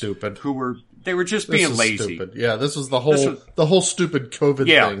restaurants who were just being lazy. Stupid. Yeah, this was the whole stupid COVID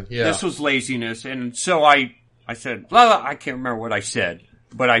thing. Yeah, this was laziness. And so I said, blah, blah, I can't remember what I said,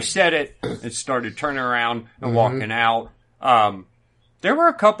 but I said it and started turning around and walking out. There were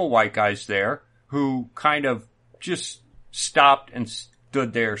a couple white guys there who kind of just stopped and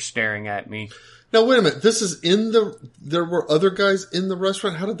stood there staring at me. Now, wait a minute. This is there were other guys in the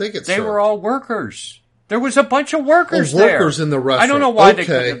restaurant? How did they get served? They were all workers. There was a bunch of workers there. Workers in the restaurant. I don't know why they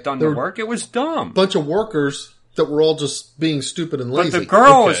couldn't have done the work. It was dumb. Bunch of workers that were all just being stupid and lazy. But the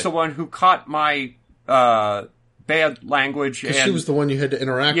girl is the one who caught my, bad language. Because she was the one you had to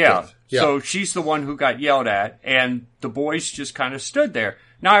interact with. Yeah. So she's the one who got yelled at and the boys just kind of stood there.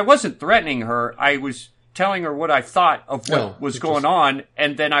 Now, I wasn't threatening her. I was telling her what I thought of what was going on,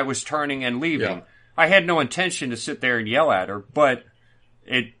 and then I was turning and leaving. Yeah. I had no intention to sit there and yell at her, but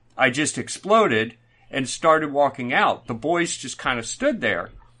I just exploded and started walking out. The boys just kind of stood there.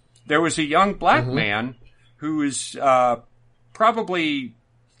 There was a young black man who is probably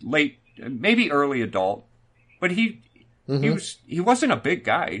late, maybe early adult, but he wasn't a big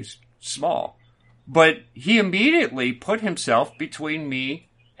guy. He's small, but he immediately put himself between me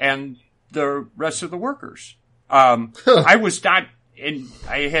and the rest of the workers. I was not, and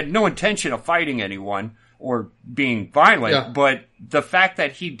I had no intention of fighting anyone or being violent, but the fact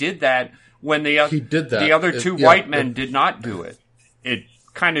that he did that when the other two white men did not do it, it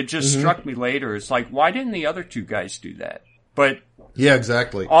kind of just struck me later. It's like, why didn't the other two guys do that? But yeah,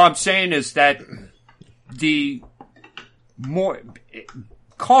 exactly. All I'm saying is that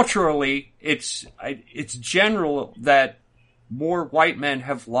culturally, it's general that more white men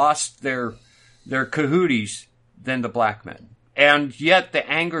have lost their cahooties than the black men. And yet the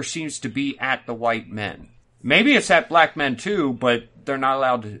anger seems to be at the white men. Maybe it's at black men too, but they're not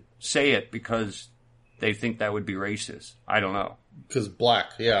allowed to say it because they think that would be racist. I don't know. Because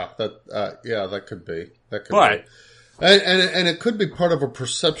black, that could be. That could be. And it could be part of a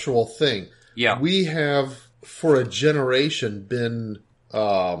perceptual thing. Yeah. We have, for a generation, been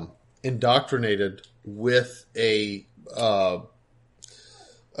indoctrinated with a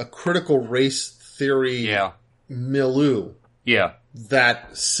critical race theory milieu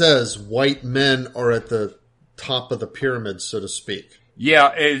that says white men are at the top of the pyramid, so to speak. Yeah.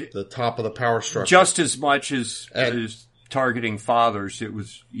 The top of the power structure. Just as much as targeting fathers, it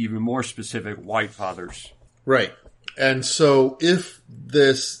was even more specific, white fathers. Right. And so if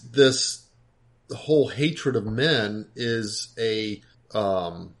this whole hatred of men is a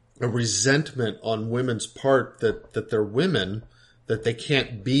resentment on women's part that they're women, that they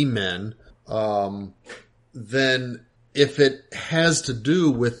can't be men, then if it has to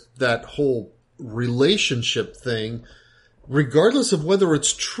do with that whole relationship thing, regardless of whether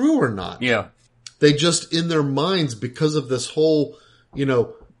it's true or not, they just, in their minds, because of this whole,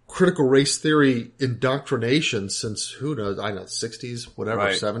 critical race theory indoctrination since, who knows, I know, 60s, whatever,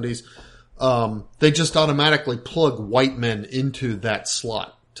 70s, they just automatically plug white men into that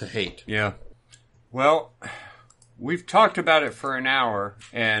slot to hate. Yeah. Well, we've talked about it for an hour,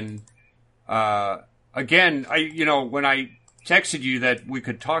 and again, when I texted you that we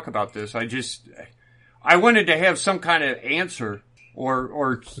could talk about this, I wanted to have some kind of answer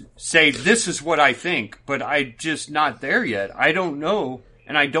or say this is what I think, but I'm just not there yet. I don't know,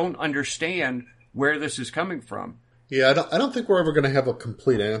 and I don't understand where this is coming from. Yeah, I don't think we're ever going to have a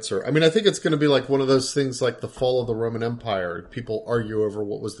complete answer. I mean, I think it's going to be like one of those things like the fall of the Roman Empire. People argue over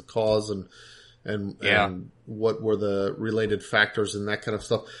what was the cause and what were the related factors and that kind of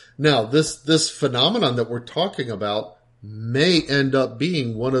stuff. Now, this phenomenon that we're talking about may end up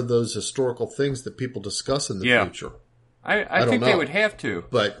being one of those historical things that people discuss in the future. I think they would have to.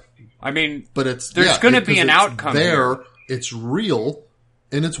 But there's going to be an outcome there. It's real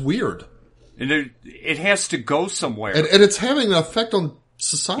and it's weird. And it has to go somewhere. And it's having an effect on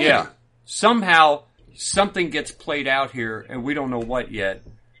society. Yeah. Somehow something gets played out here and we don't know what yet.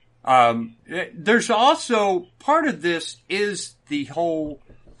 There's also part of this is the whole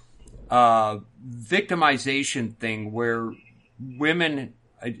victimization thing where women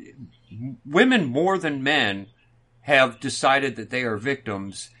more than men have decided that they are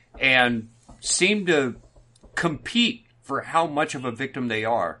victims and seem to compete for how much of a victim they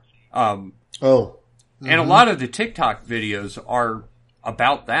are. And a lot of the TikTok videos are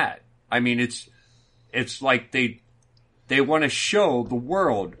about that. I mean, it's like they want to show the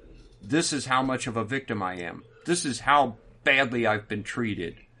world, this is how much of a victim I am. This is how badly I've been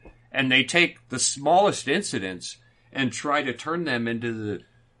treated. And they take the smallest incidents and try to turn them into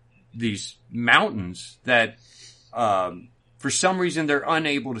these mountains that, for some reason, they're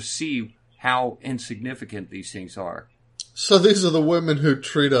unable to see how insignificant these things are. So these are the women who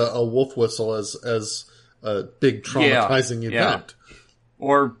treat a wolf whistle as a big traumatizing event. Yeah.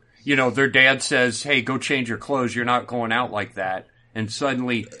 Or, their dad says, hey, go change your clothes. You're not going out like that. And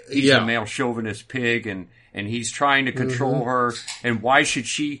suddenly he's a male chauvinist pig and he's trying to control her. And why should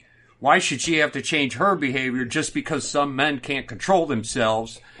she have to change her behavior just because some men can't control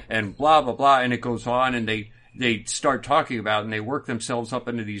themselves and blah, blah, blah. And it goes on and they start talking about it and they work themselves up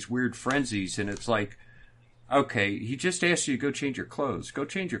into these weird frenzies. And it's like, okay, he just asked you to go change your clothes. Go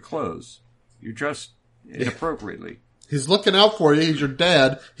change your clothes. You're dressed inappropriately. He's looking out for you. He's your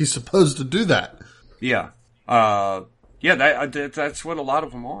dad. He's supposed to do that. Yeah. That's what a lot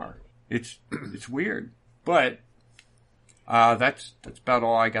of them are. It's weird. But that's about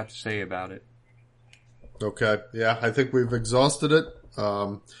all I got to say about it. Okay. Yeah, I think we've exhausted it.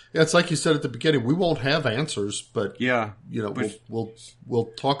 It's like you said at the beginning, we won't have answers, but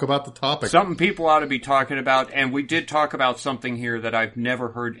we'll talk about the topic. Something people ought to be talking about, and we did talk about something here that I've never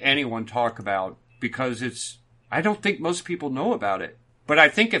heard anyone talk about, because I don't think most people know about it. But I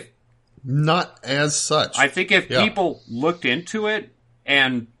think if not as such, people looked into it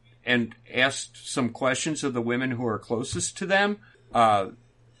and asked some questions of the women who are closest to them, I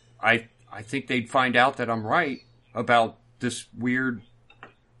think they'd find out that I'm right about this weird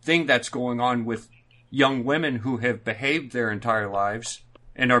thing that's going on with young women who have behaved their entire lives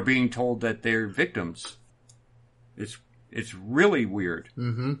and are being told that they're victims. It's really weird.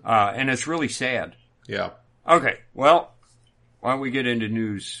 Mm-hmm. And it's really sad. Yeah. Okay, well, why don't we get into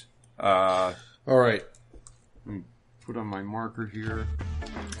news? All right. Let me put on my marker here.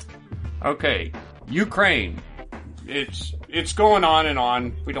 Okay, Ukraine. It's going on and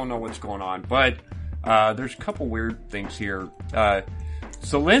on. We don't know what's going on, but there's a couple weird things here.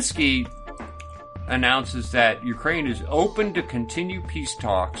 Zelensky announces that Ukraine is open to continue peace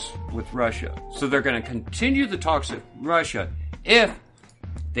talks with Russia. So they're going to continue the talks with Russia if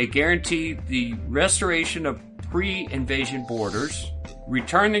they guarantee the restoration of pre-invasion borders,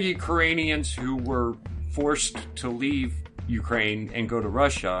 return the Ukrainians who were forced to leave Ukraine and go to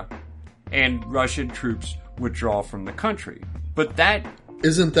Russia, and Russian troops withdraw from the country. But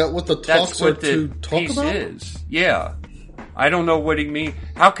isn't that what the talks are to talk about? Is. Yeah. I don't know what he means.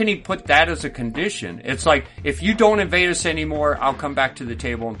 How can he put that as a condition? It's like, if you don't invade us anymore, I'll come back to the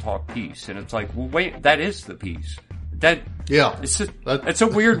table and talk peace. And it's like, well, wait, that is the peace. It's a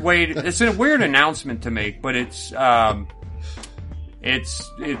weird way. It's a weird announcement to make, but it's kind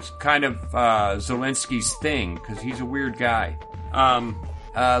of Zelensky's thing because he's a weird guy.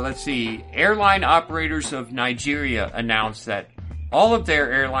 Let's see. Airline operators of Nigeria announced that all of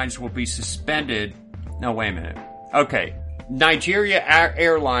their airlines will be suspended. No, wait a minute. Okay. Nigeria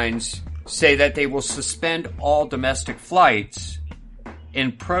Airlines say that they will suspend all domestic flights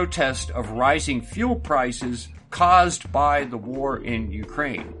in protest of rising fuel prices caused by the war in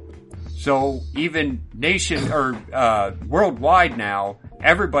Ukraine. So even worldwide now,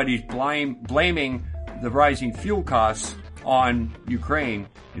 everybody's blaming the rising fuel costs on Ukraine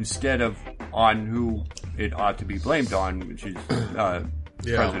instead of on who it ought to be blamed on, which is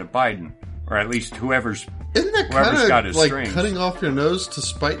President Biden, or at least whoever's kind of like strings. Cutting off your nose to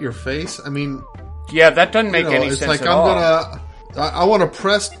spite your face? I mean, yeah, that doesn't make any sense at all. I want to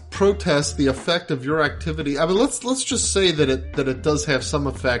protest the effect of your activity. I mean, let's just say that it does have some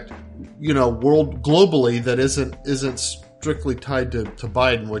effect, globally that isn't strictly tied to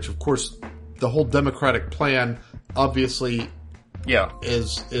Biden, which of course the whole Democratic plan obviously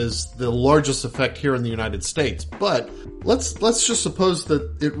is the largest effect here in the United States. But let's just suppose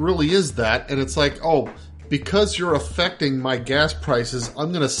that it really is that, and it's like, because you're affecting my gas prices,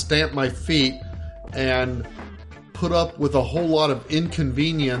 I'm going to stamp my feet and put up with a whole lot of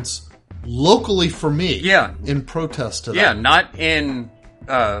inconvenience locally for me. Yeah. In protest to that. Yeah, not in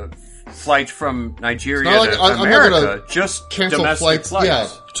flights from Nigeria to America, just cancel domestic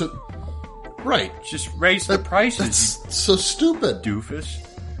flights. Yeah. Right. Just raise the prices. That's so stupid. Doofus.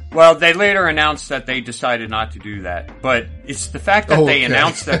 Well, they later announced that they decided not to do that. But it's the fact that they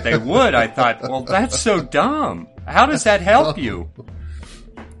announced that they would, I thought, well, that's so dumb. How does that help you?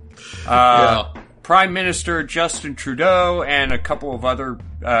 Prime Minister Justin Trudeau and a couple of other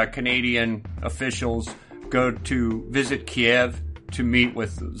Canadian officials go to visit Kiev to meet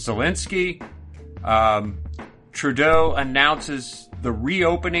with Zelensky. Trudeau announces the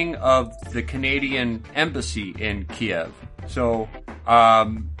reopening of the Canadian embassy in Kiev. So,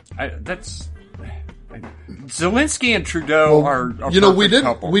 Zelensky and Trudeau are a perfect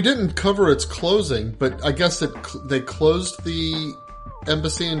couple. We didn't cover its closing, but I guess they closed the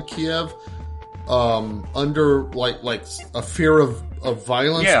embassy in Kiev under like a fear of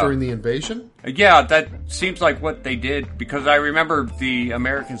violence during the invasion. Yeah, that seems like what they did, because I remember the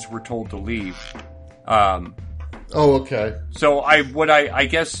Americans were told to leave. Okay. So I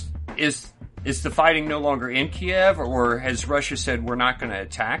guess is the fighting no longer in Kiev, or has Russia said we're not going to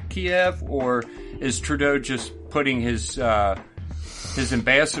attack Kiev, or is Trudeau just putting his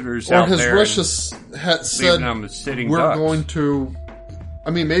ambassadors out there? Or has Russia said we're going to? I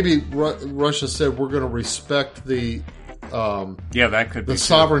mean, maybe Russia said we're going to respect the that could be the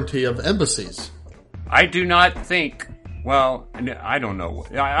sovereignty of embassies. I do not think. Well, I don't know.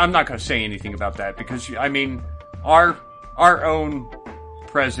 I'm not going to say anything about that, because I mean, our own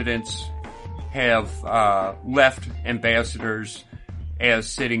presidents have left ambassadors as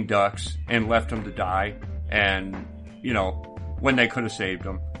sitting ducks and left them to die, and when they could have saved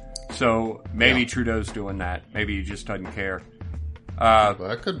them. So maybe Trudeau's doing that. Maybe he just doesn't care.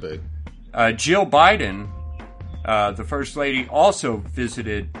 That could be. Jill Biden, the First Lady, also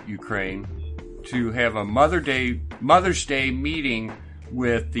visited Ukraine to have a Mother's Day meeting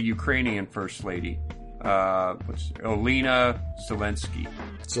with the Ukrainian First Lady, Olena Zelensky.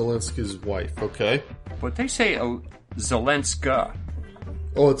 Zelensky's wife. Okay. But they say Zelenska.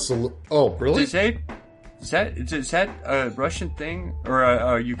 Oh, really? Is that a Russian thing or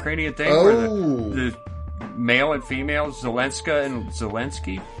a Ukrainian thing? Oh. Where the male and female, Zelenska and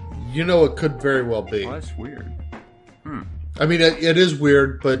Zelensky? You know, it could very well be. Oh, that's weird. I mean, it is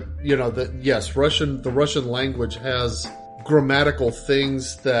weird, but you know that yes, the Russian language has grammatical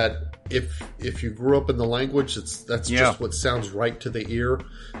things that if you grew up in the language, that's just what sounds right to the ear.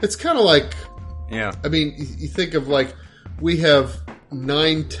 It's kind of like, I mean, you think of like we have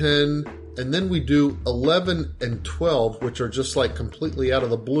 9, 10, and then we do 11 and 12, which are just like completely out of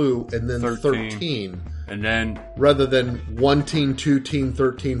the blue, and then 13. And then rather than 1 teen, 2 teen,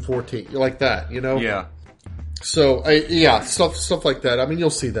 13, 14, like that, you know? Yeah. So, stuff like that. I mean,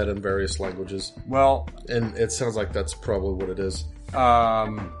 you'll see that in various languages. Well, and it sounds like that's probably what it is.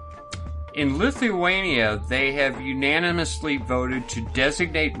 In Lithuania, they have unanimously voted to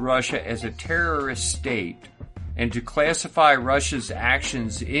designate Russia as a terrorist state and to classify Russia's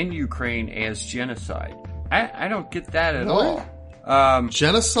actions in Ukraine as genocide. I don't get that at all.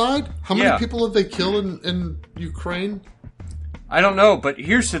 Genocide? How many people have they killed in Ukraine? I don't know, but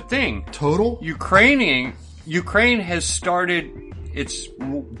here's the thing. Total? Ukraine has started its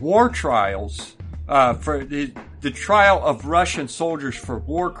war trials for the trial of Russian soldiers for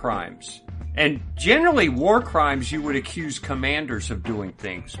war crimes. And generally, war crimes, you would accuse commanders of doing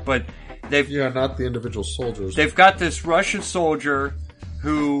things. But not the individual soldiers. They've got this Russian soldier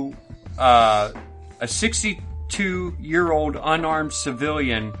who, a 62-year-old unarmed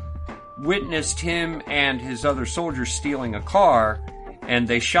civilian, witnessed him and his other soldiers stealing a car, and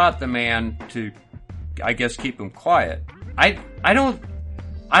they shot the man to, I guess, keep him quiet.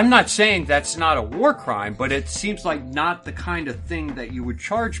 I'm not saying that's not a war crime, but it seems like not the kind of thing that you would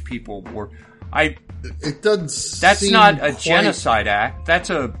charge people for. It doesn't. That's not a genocide act. That's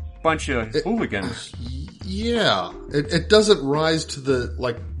a bunch of hooligans. Yeah, it doesn't rise to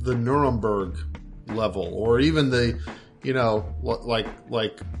the Nuremberg level, or even the, like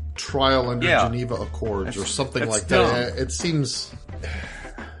trial under Geneva Accords or something like dumb. that. It seems.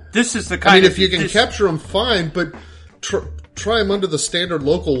 This is the kind. I mean, if you can capture them, fine, but try them under the standard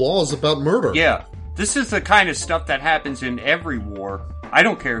local laws about murder. Yeah, this is the kind of stuff that happens in every war. I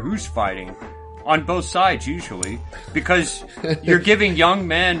don't care who's fighting, on both sides usually, because you're giving young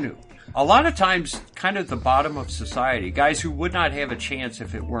men, a lot of times, kind of the bottom of society, guys who would not have a chance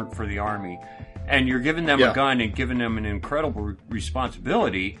if it weren't for the army, and you're giving them a gun and giving them an incredible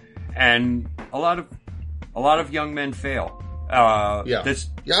responsibility, and a lot of young men fail. I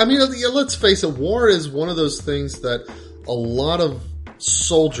mean, let's face it, war is one of those things that a lot of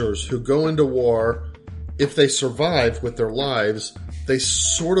soldiers who go into war, if they survive with their lives, they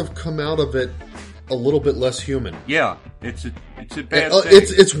sort of come out of it a little bit less human. Yeah, it's a bad thing.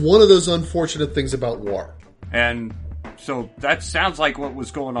 It's one of those unfortunate things about war. And so that sounds like what was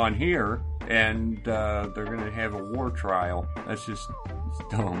going on here, and they're going to have a war trial. That's just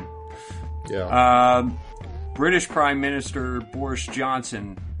dumb. Yeah. British Prime Minister Boris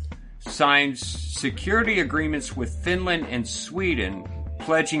Johnson signs security agreements with Finland and Sweden,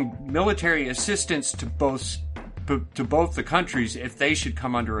 pledging military assistance to both the countries if they should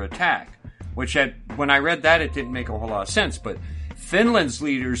come under attack. Which, when I read that, it didn't make a whole lot of sense. But Finland's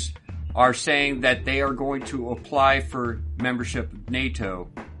leaders are saying that they are going to apply for membership of NATO,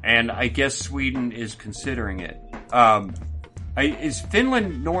 and I guess Sweden is considering it. Is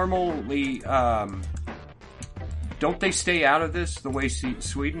Finland normally? Don't they stay out of this the way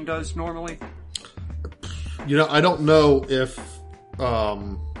Sweden does normally? I don't know if,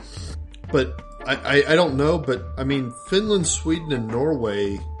 but I don't know, but I mean, Finland, Sweden, and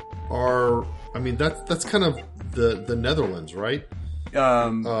Norway are, I mean, that's kind of the Netherlands, right?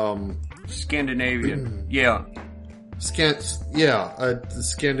 Scandinavian, yeah. The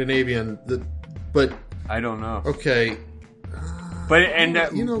Scandinavian, but I don't know. Okay. But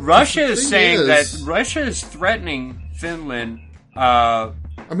Russia is saying that Russia is threatening Finland. I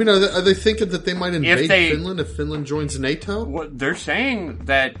mean, are they thinking that they might invade Finland if Finland joins NATO? Well, they're saying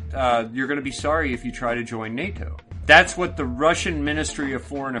that you're going to be sorry if you try to join NATO. That's what the Russian Ministry of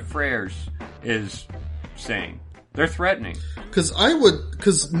Foreign Affairs is saying. They're threatening.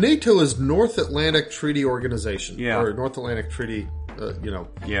 Because NATO is North Atlantic Treaty Organization, or North Atlantic Treaty,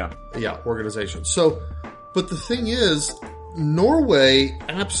 organization. So, but the thing is, Norway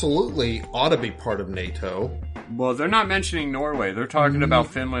absolutely ought to be part of NATO. Well, they're not mentioning Norway. They're talking about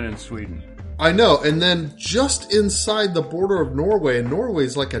Finland and Sweden. I know. And then just inside the border of Norway, and Norway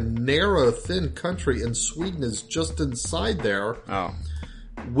is like a narrow, thin country, and Sweden is just inside there. Oh.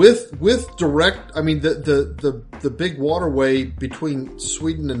 With direct, I mean, the big waterway between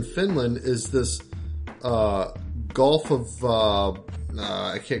Sweden and Finland is this Gulf of,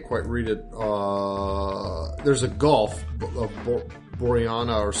 I can't quite read it. There's a Gulf of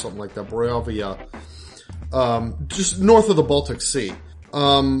Boreana or something like that, Boreavia, just north of the Baltic Sea.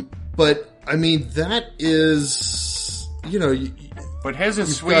 But I mean, that is, But hasn't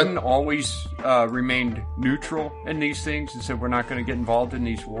Sweden always remained neutral in these things and said we're not going to get involved in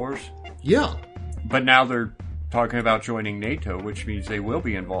these wars? Yeah. But now they're talking about joining NATO, which means they will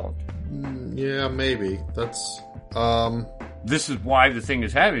be involved. Yeah, maybe. That's... This is why the thing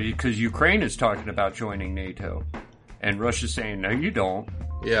is happening, because Ukraine is talking about joining NATO. And Russia's saying, no, you don't.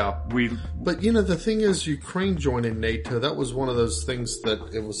 Yeah. But, the thing is, Ukraine joining NATO, that was one of those things that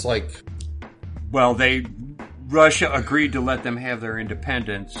it was like... Well, Russia agreed to let them have their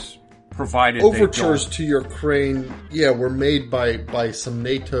independence, provided overtures to Ukraine, were made by some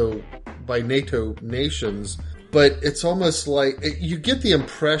NATO nations, but it's almost like you get the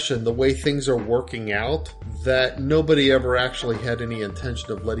impression, the way things are working out, that nobody ever actually had any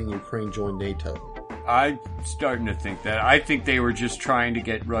intention of letting Ukraine join NATO. I'm starting to think that. I think they were just trying to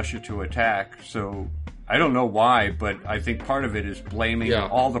get Russia to attack, so I don't know why, but I think part of it is blaming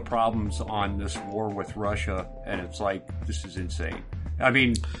all the problems on this war with Russia, and it's like, this is insane. I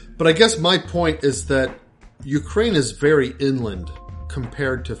mean... But I guess my point is that Ukraine is very inland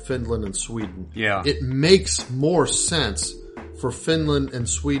compared to Finland and Sweden. Yeah. It makes more sense for Finland and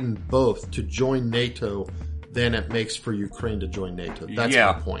Sweden both to join NATO than it makes for Ukraine to join NATO. That's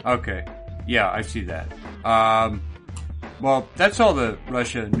my point. Okay. Yeah, I see that. Well, that's all the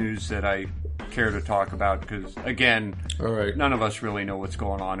Russia news that I care to talk about, because, again, all right, none of us really know what's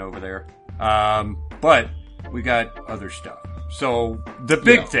going on over there. But we got other stuff. So, the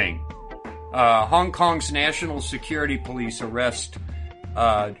big thing. Hong Kong's National Security Police arrest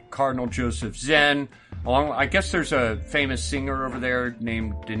Cardinal Joseph Zen. I guess there's a famous singer over there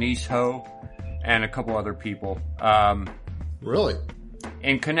named Denise Ho, and a couple other people. Really?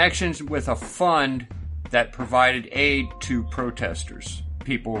 In connections with a fund that provided aid to protesters,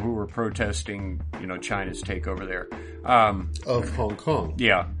 people who were protesting, China's takeover there. Of Hong Kong.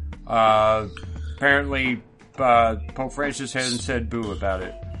 Yeah. Apparently, Pope Francis hasn't said boo about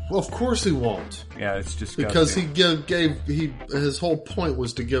it. Well, of course he won't. Yeah, it's disgusting. Because his whole point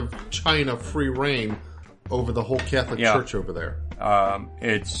was to give China free reign over the whole Catholic Church over there.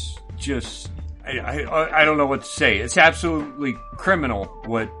 It's just... I don't know what to say. It's absolutely criminal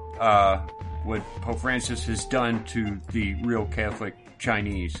what Pope Francis has done to the real Catholic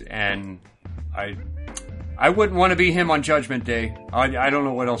Chinese, and I wouldn't want to be him on Judgment Day. I don't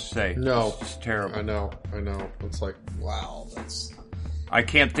know what else to say. No, it's just terrible. I know. It's like, wow, I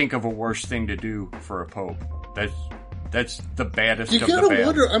can't think of a worse thing to do for a pope. That's the baddest. You of the bad. You gotta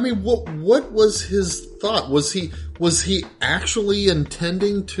wonder. I mean, what was his thought? Was he actually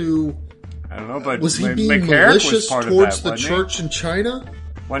intending to? I don't know, but was he being McCarrick malicious towards the church in China?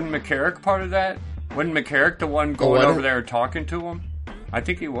 Wasn't McCarrick part of that? Wasn't McCarrick the one going over there talking to him? I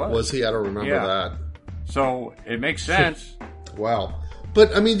think he was. Was he? I don't remember that. So it makes sense. Wow.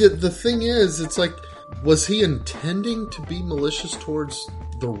 But I mean, the thing is, it's like, was he intending to be malicious towards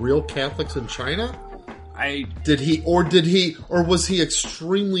the real Catholics in China? Or was he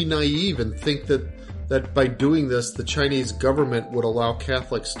extremely naive and think that by doing this, the Chinese government would allow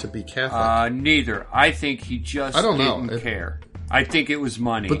Catholics to be Catholic? Neither. I think he just didn't care. I think it was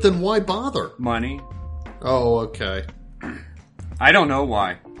money. But then why bother? Money. Oh, okay. I don't know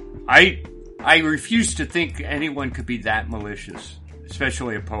why. I refuse to think anyone could be that malicious,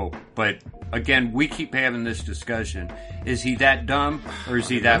 especially a pope. But again, we keep having this discussion. Is he that dumb or is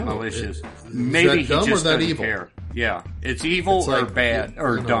he that malicious? Maybe he just doesn't care. Yeah. It's evil or bad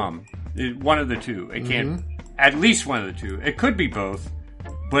or dumb. One of the two. It can't, at least one of the two. It could be both,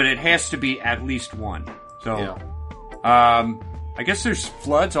 but it has to be at least one. So, I guess there's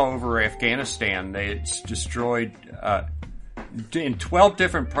floods all over Afghanistan. It's destroyed, in 12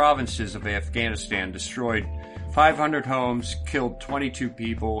 different provinces of Afghanistan, destroyed 500 homes, killed 22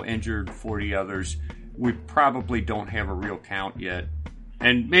 people, injured 40 others. We probably don't have a real count yet.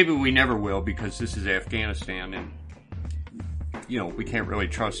 And maybe we never will, because this is Afghanistan and, we can't really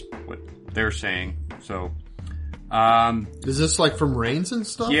trust what they're saying. So, is this like from rains and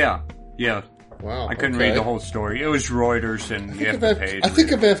stuff? Yeah. Wow. I couldn't read the whole story. It was Reuters, and you have to pay. I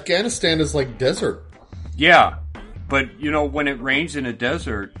think of Afghanistan as like desert. Yeah. But, when it rains in a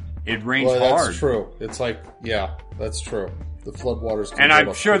desert, it rains hard. That's true. It's like, that's true. The floodwaters. And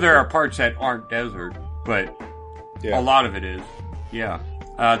I'm sure there are parts that aren't desert, but a lot of it is. Yeah.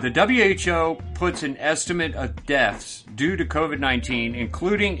 The WHO puts an estimate of deaths due to COVID-19,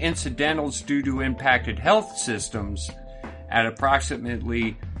 including incidentals due to impacted health systems, at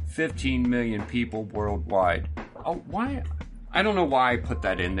approximately 15 million people worldwide. Oh, why? I don't know why I put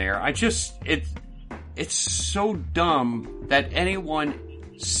that in there. It's so dumb that anyone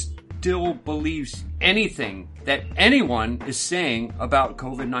still believes anything that anyone is saying about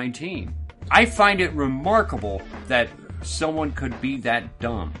COVID-19. I find it remarkable that someone could be that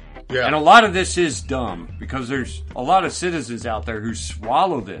dumb. Yeah. And a lot of this is dumb because there's a lot of citizens out there who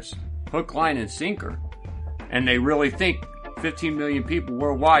swallow this hook, line, and sinker. And they really think 15 million people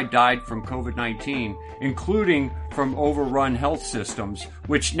worldwide died from COVID-19, including from overrun health systems,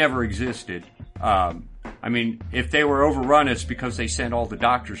 which never existed. I mean, if they were overrun, it's because they sent all the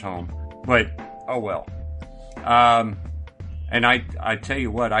doctors home. But, oh well. And I tell you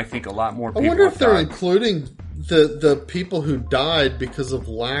what, I think a lot more people I wonder if they're died. including the people who died because of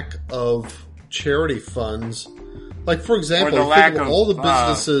lack of charity funds. Like, for example, Or the lack of all the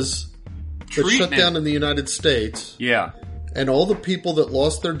businesses that shut treatment. down in the United States. Yeah. And all the people that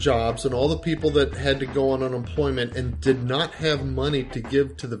lost their jobs and all the people that had to go on unemployment and did not have money to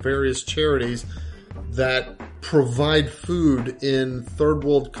give to the various charities that provide food in third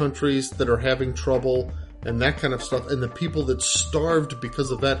world countries that are having trouble and that kind of stuff. And the people that starved because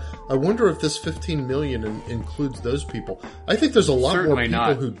of that. I wonder if this 15 million includes those people. I think there's a lot Certainly more people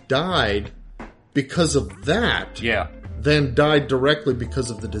not. who died because of that Yeah. than died directly because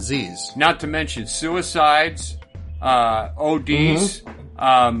of the disease. Not to mention suicides, ODs,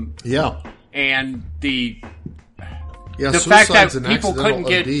 Yeah. and the Yeah, fact that suicides and people couldn't accidental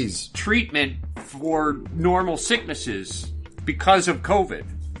get ODs. treatment for normal sicknesses because of COVID.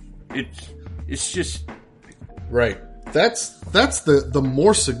 It's just Right. That's the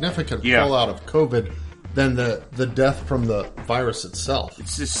more significant fallout of COVID than the death from the virus itself.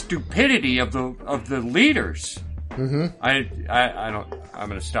 it's the stupidity of the leaders. Mm-hmm. I'm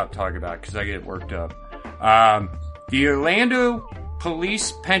going to stop talking about it because I get worked up. The Orlando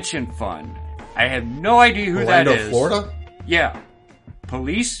Police Pension Fund. I have no idea who Orlando, that is. Florida? Yeah.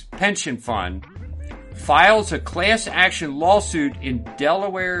 Police Pension Fund files a class action lawsuit in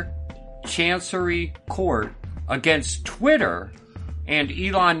Delaware Chancery Court against Twitter and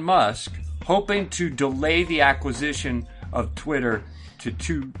Elon Musk, hoping to delay the acquisition of Twitter to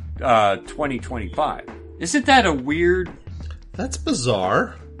 2025. Isn't that a weird... That's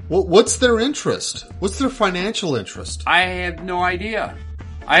bizarre. What's their interest? What's their financial interest? I have no idea.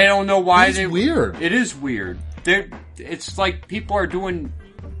 I don't know why It's weird. It is weird. It's like people are doing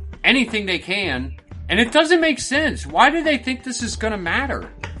anything they can, and it doesn't make sense. Why do they think this is going to matter?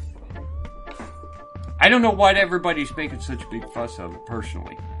 I don't know why everybody's making such a big fuss of it,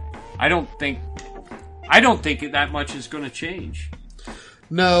 personally. I don't think that much is going to change.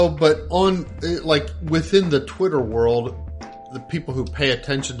 No, but within the Twitter world, the people who pay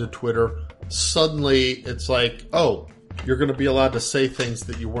attention to Twitter, suddenly it's like, oh, you're going to be allowed to say things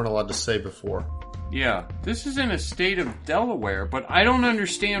that you weren't allowed to say before. Yeah, this is in a state of Delaware, but I don't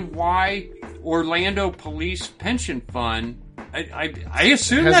understand why Orlando Police Pension Fund. I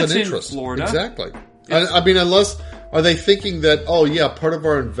assume that's in Florida. Exactly. I mean, are they thinking that, oh yeah, part of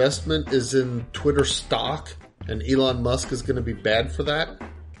our investment is in Twitter stock and Elon Musk is going to be bad for that?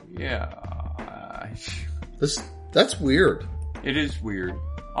 Yeah. That's weird. It is weird.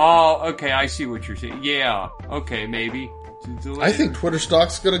 Oh, okay, I see what you're saying. Yeah, okay, maybe. I think Twitter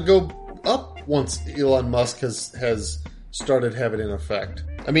stock's going to go up once Elon Musk has started having an effect.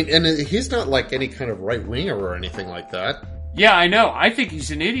 I mean, and he's not like any kind of right-winger or anything like that. Yeah, I know. I think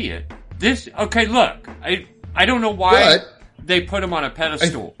he's an idiot. Okay, look, I don't know why they put him on a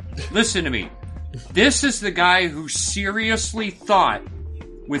pedestal. Listen to me. This is the guy who seriously thought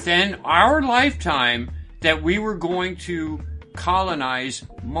within our lifetime that we were going to colonize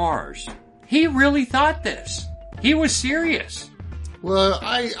Mars. He really thought this. He was serious. Well,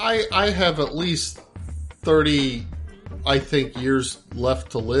 I have at least 30, I think, years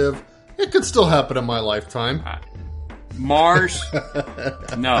left to live. It could still happen in my lifetime. Mars?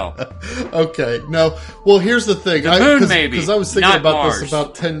 No. Okay, no. Well, here's the thing. The moon, maybe. Because I was thinking not about Mars. this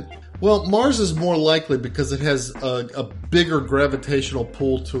about 10... Well, Mars is more likely because it has a bigger gravitational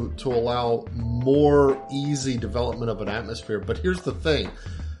pull to allow more easy development of an atmosphere. But here's the thing.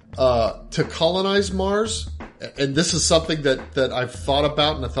 To colonize Mars, and this is something that I've thought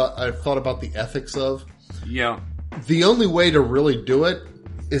about, and I've thought about the ethics of. Yeah. The only way to really do it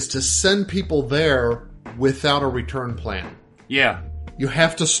is to send people there without a return plan. Yeah. You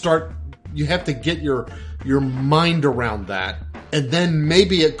have to start you have to get your mind around that, and then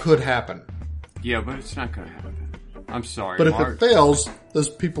maybe it could happen. Yeah, but it's not going to happen. I'm sorry, but Mark. if it fails, those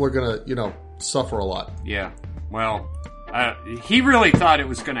people are going to, suffer a lot. Yeah. Well, he really thought it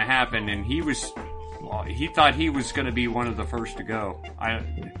was going to happen, and he thought he was going to be one of the first to go.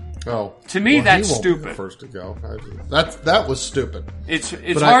 To me, that's he won't stupid. Be the first to go. That was stupid. It's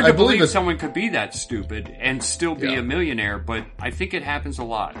hard to believe someone could be that stupid and still be a millionaire, but I think it happens a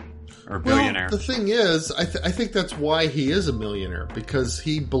lot. Or billionaire. Well, the thing is, I think that's why he is a millionaire, because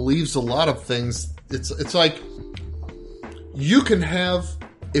he believes a lot of things. It's like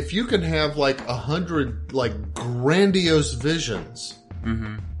if you can have like 100 like grandiose visions,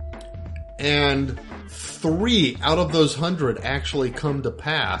 and 3 out of those 100 actually come to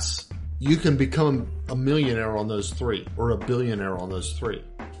pass, you can become a millionaire on those 3 or a billionaire on those 3.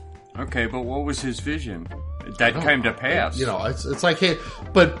 Okay, but what was his vision that came to pass? It's like, hey,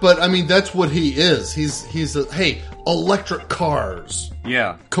 but I mean, that's what he is. He's electric cars.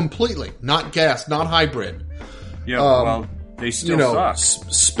 Yeah. Completely. Not gas, not hybrid. Yeah, well, they still suck.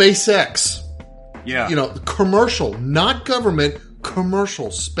 SpaceX. Yeah. Commercial, not government,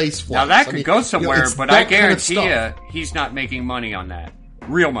 commercial space flights. Now that could go somewhere, but I guarantee you he's not making money on that.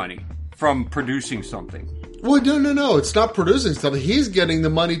 Real money from producing something. Well, no. It's not producing something. He's getting the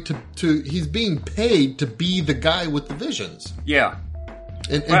money he's being paid to be the guy with the visions. Yeah.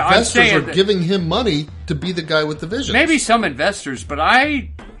 And investors are giving him money to be the guy with the visions. Maybe some investors, but I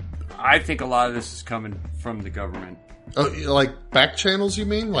think a lot of this is coming from the government. Oh, like back channels, you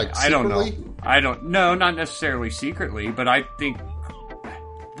mean? Like secretly? I don't know. Not necessarily secretly, but I think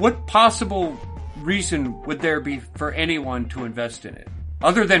what possible reason would there be for anyone to invest in it?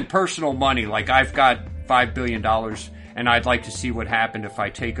 Other than personal money, like I've got $5 billion and I'd like to see what happened if I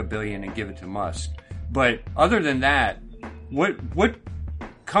take $1 billion and give it to Musk. But other than that, what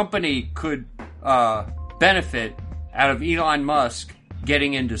company could benefit out of Elon Musk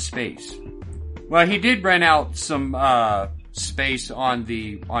getting into space? Well, he did rent out some space on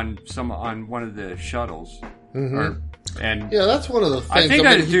one of the shuttles. Mm-hmm. Yeah, that's one of the things. I think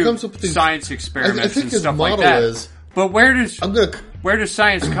he comes up with these science experiments. I think and his stuff model like that. Is. But where does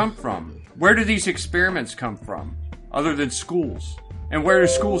science come from? Where do these experiments come from, other than schools? And where do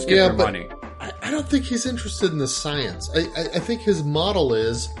schools get their money? I don't think he's interested in the science. I think his model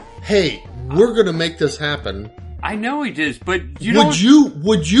is, hey, we're going to make this happen. I know he does, but would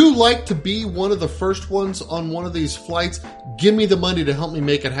you like to be one of the first ones on one of these flights? Give me the money to help me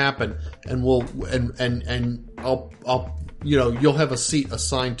make it happen, and I'll you'll have a seat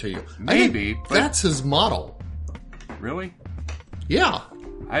assigned to you. Maybe, but that's his model. Really? Yeah.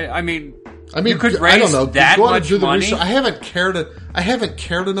 I mean, you could raise I don't know. that much money. Research. I haven't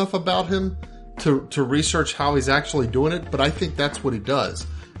cared enough about him to research how he's actually doing it, but I think that's what he does.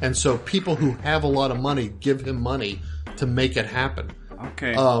 And so people who have a lot of money give him money to make it happen.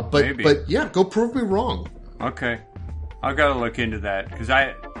 Okay. But yeah, go prove me wrong. Okay. I've got to look into that because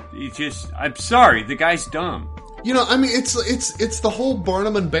I'm sorry, the guy's dumb. I mean, it's the whole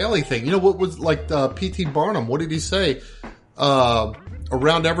Barnum and Bailey thing. What was like P.T. Barnum? What did he say?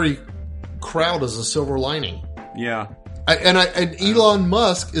 Around every crowd is a silver lining. Yeah. And Elon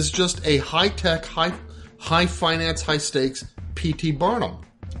Musk is just a high-tech, high finance, high stakes P.T. Barnum.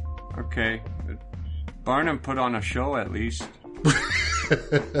 Okay. Barnum put on a show at least.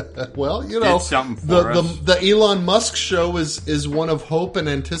 Well, did something for us. The Elon Musk show is one of hope and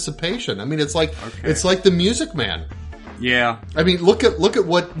anticipation. I mean, it's like the Music Man. Yeah. I mean, look at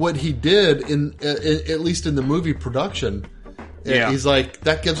what he did in at least in the movie production. Yeah. He's like,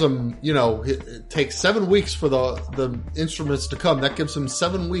 that gives him, it takes 7 weeks for the instruments to come. That gives him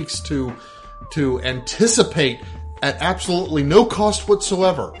 7 weeks to anticipate at absolutely no cost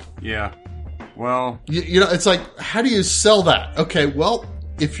whatsoever. Yeah. Well, it's like, how do you sell that? Okay, well,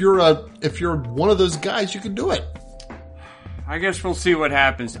 if you're one of those guys, you can do it. I guess we'll see what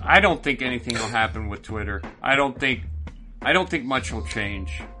happens. I don't think anything will happen with Twitter. I don't think much will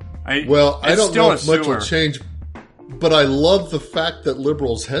change. I don't know if much will change, but I love the fact that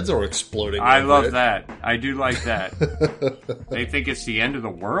liberals' heads are exploding. I love that. I do like that. They think it's the end of the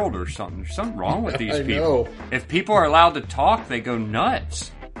world or something. There's something wrong with these people. If people are allowed to talk, they go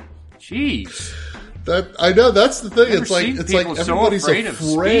nuts. Jeez. I know, that's the thing. It's like everybody's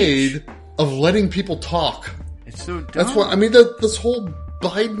afraid of letting people talk. It's so dumb. That's why, I mean, this whole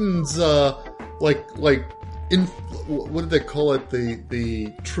Biden's what did they call it?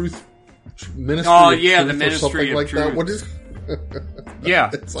 The truth ministry. Oh yeah, the ministry of like truth. That. What is? Yeah,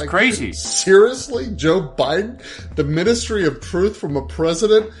 it's like, crazy. Seriously, Joe Biden, the ministry of truth from a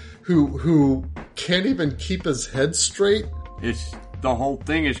president who can't even keep his head straight. The whole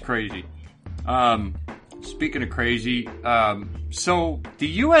thing is crazy. Speaking of crazy, so the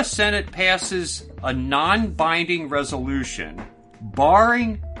U.S. Senate passes a non-binding resolution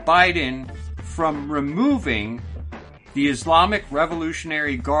barring Biden from removing the Islamic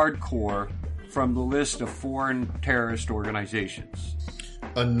Revolutionary Guard Corps from the list of foreign terrorist organizations.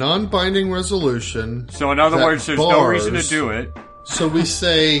 A non-binding resolution. So in other words, there's no reason to do it. So we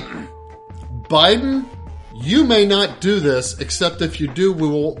say, Biden, you may not do this, except if you do, we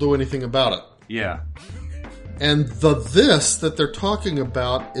won't do anything about it. Yeah. And this that they're talking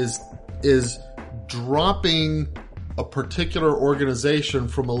about is dropping a particular organization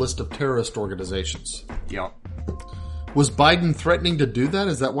from a list of terrorist organizations. Yeah. Was Biden threatening to do that?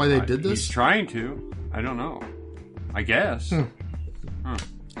 Is that why they did this? He's trying to. I don't know. I guess.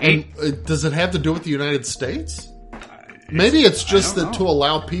 Does it have to do with the United States? Maybe it's just that to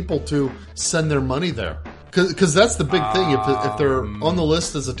allow people to send their money there. Because that's the big thing. If they're on the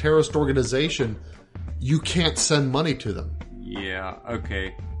list as a terrorist organization, you can't send money to them. Yeah,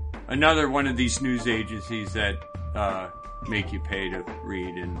 okay. Another one of these news agencies that make you pay to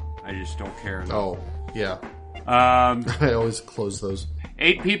read, and I just don't care. Oh, yeah. I always close those.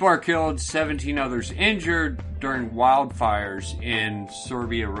 8 people are killed, 17 others injured during wildfires in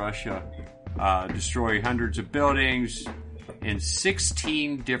Serbia, Russia. Destroy hundreds of buildings in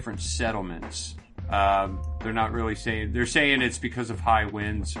 16 different settlements. They're not really saying... They're saying it's because of high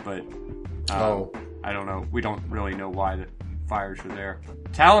winds, but... I don't know. We don't really know why the fires are there.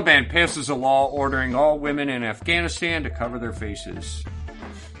 Taliban passes a law ordering all women in Afghanistan to cover their faces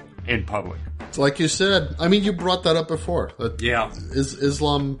in public. Like you said, I mean, you brought that up before. Yeah.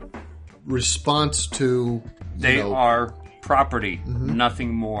 Islam response to... They are property,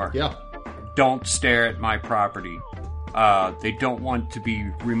 nothing more. Yeah. Don't stare at my property. They don't want to be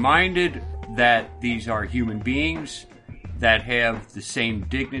reminded that these are human beings that have the same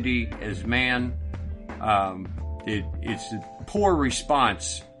dignity as man. It's a poor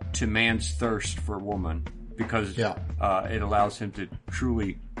response to man's thirst for woman because it allows him to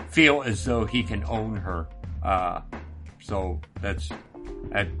truly feel as though he can own her. So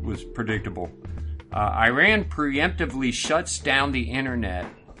that was predictable. Iran preemptively shuts down the internet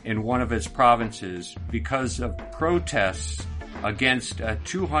in one of its provinces because of protests against a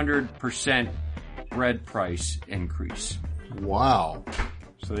 200% bread price increase. Wow.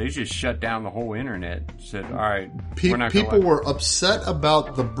 So they just shut down the whole internet. Said, all right, we're not people were upset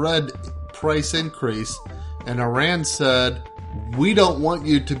about the bread price increase, and Iran said, we don't want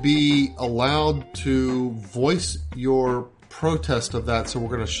you to be allowed to voice your protest of that, so we're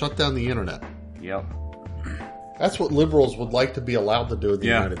going to shut down the internet. Yep. That's what liberals would like to be allowed to do in the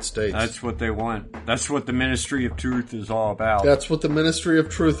United States. That's what they want. That's what the Ministry of Truth is all about. That's what the Ministry of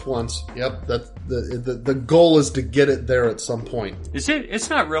Truth wants. Yep. The goal is to get it there at some point. Is it? It's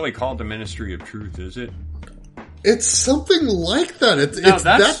not really called the Ministry of Truth, is it? It's something like that. It's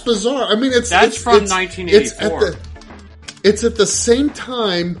that bizarre. I mean, that's from 1984. It's at the same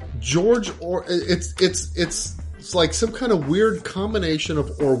time it's like some kind of weird combination of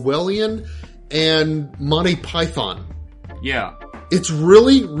Orwellian and Monty Python. Yeah. It's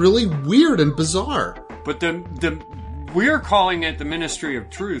really, really weird and bizarre. But we're calling it the Ministry of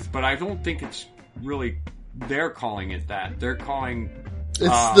Truth, but I don't think it's really they're calling it that. They're calling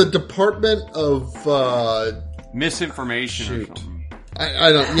it's the Department of Misinformation or something.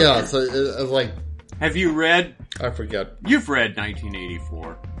 I don't it's like have you read I forget. You've read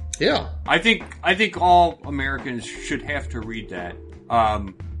 1984. Yeah. I think all Americans should have to read that.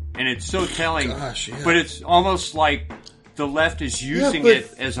 And it's so telling, but it's almost like the left is using it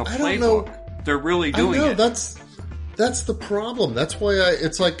as a playbook. They're really doing it. That's the problem. That's why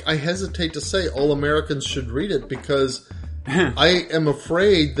it's like I hesitate to say all Americans should read it because I am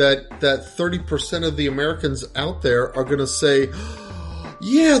afraid that 30% of the Americans out there are going to say,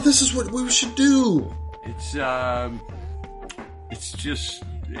 yeah, this is what we should do. It's just,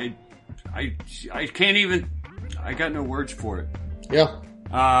 I can't even, I got no words for it. Yeah.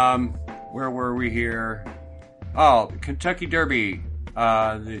 Where were we here? Oh, the Kentucky Derby,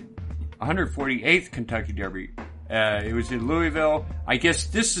 the 148th Kentucky Derby. It was in Louisville. I guess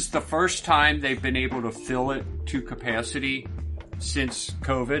this is the first time they've been able to fill it to capacity since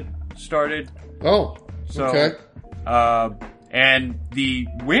COVID started. Oh, okay. And the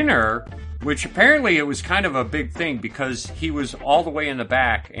winner, which apparently it was kind of a big thing because he was all the way in the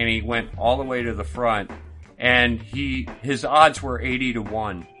back and he went all the way to the front. And his odds were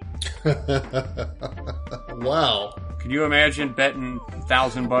 80-1. Wow. Can you imagine betting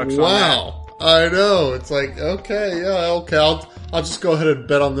 $1,000 on that? Wow. I know. It's like, okay. I'll just go ahead and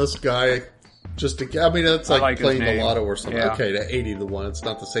bet on this guy. Just to, I mean, it's like his playing the name. lotto or something. Yeah. Okay, to 80 to 1. It's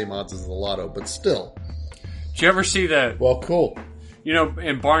not the same odds as the lotto, but still. Did you ever see the? Well, cool. You know,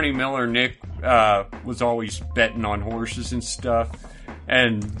 in Barney Miller, Nick was always betting on horses and stuff.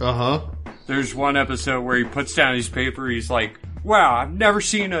 And there's one episode where he puts down his paper. He's like, "Wow, I've never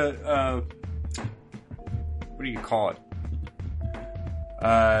seen a what do you call it?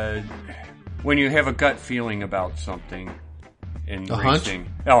 When you have a gut feeling about something in racing.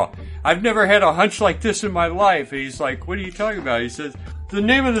 Hunch? Oh, I've never had a hunch like this in my life." And he's like, "What are you talking about?" He says, "The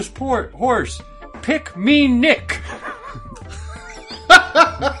name of this horse, Pick Me Nick."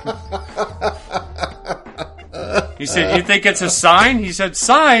 He said, "You think it's a sign?" He said,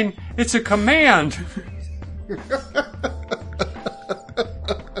 "Sign? It's a command."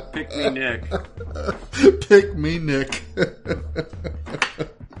 Pick me, Nick. Pick me, Nick.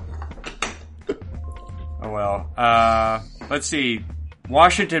 Oh, well. Let's see.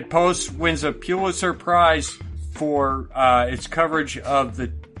 Washington Post wins a Pulitzer Prize for its coverage of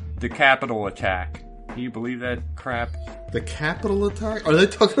the Capitol attack. Can you believe that crap? The Capitol attack? Are they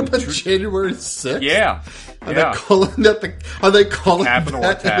talking about January 6th? Yeah. Are they calling that Are they calling Capitol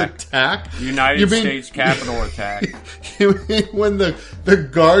that attack. an attack? United States Capitol attack. You mean when the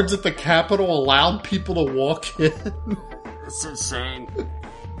guards at the Capitol allowed people to walk in? It's insane.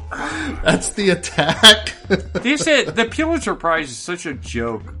 That's the attack? The Pulitzer Prize is such a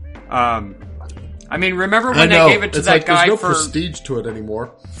joke. I mean, remember when they gave it to it's that like guy there's no prestige to it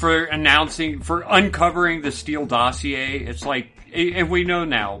anymore. For uncovering the Steele dossier? It's like, and we know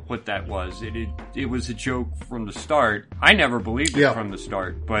now what that was. It was a joke from the start. I never believed it from the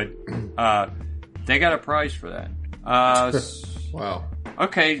start, but they got a prize for that. Wow.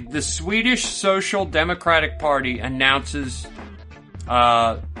 Okay, the Swedish Social Democratic Party announces.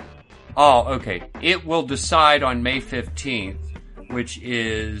 It will decide on May 15th, which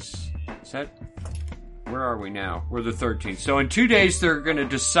is that. Where are we now? We're the 13th. So in 2 days, they're going to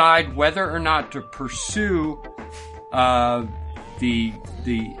decide whether or not to pursue a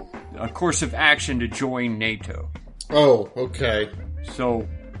course of action to join NATO. Oh, okay. So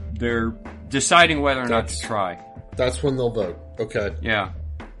they're deciding whether or not to try. That's when they'll vote. Okay. Yeah.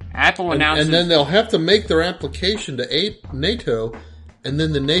 Apple announces... And then they'll have to make their application to NATO, and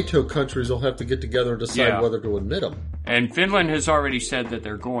then the NATO countries will have to get together and decide whether to admit them. And Finland has already said that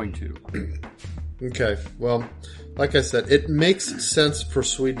they're going to. Okay, well, like I said, it makes sense for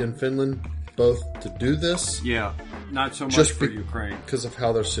Sweden and Finland both to do this. Yeah, not so much for Ukraine. Because of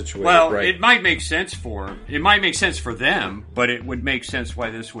how they're situated, well, right? It might make sense for them, but it would make sense why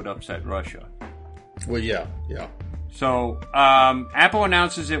this would upset Russia. Well, yeah. So, Apple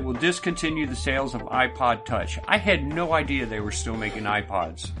announces it will discontinue the sales of iPod Touch. I had no idea they were still making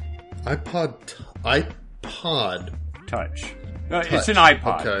iPods. iPod Touch. It's an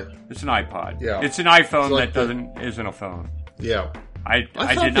iPod. Okay. It's an iPod. Yeah. It's an iPhone that isn't a phone. Yeah. I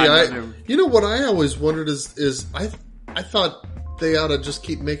did not know. You know what I always wondered is I thought they ought to just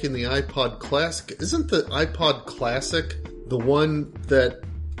keep making the iPod Classic. Isn't the iPod Classic the one that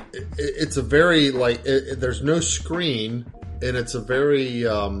it's a very there's no screen and it's a very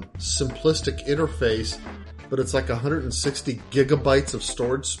simplistic interface, but it's like 160 gigabytes of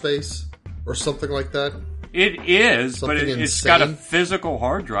storage space or something like that? It is, Something but it's insane? got a physical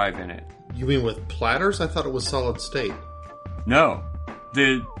hard drive in it. You mean with platters? I thought it was solid state. No.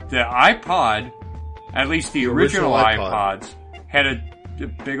 The iPod, at least the original iPods, had a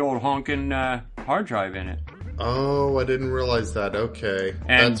big old honking hard drive in it. Oh, I didn't realize that. Okay.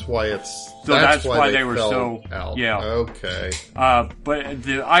 And that's why that's why they were fell so out. Yeah. Okay. But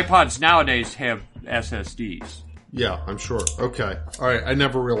the iPods nowadays have SSDs. Yeah, I'm sure. Okay. All right. I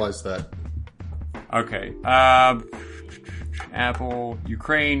never realized that. Okay. Apple,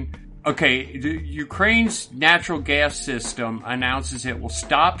 Ukraine. Okay, Ukraine's natural gas system announces it will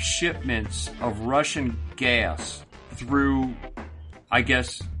stop shipments of Russian gas through, I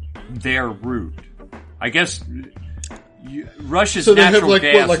guess, their route. I guess Russia's natural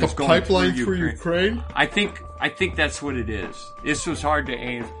gas like is a going pipeline through Ukraine? I think that's what it is. This was hard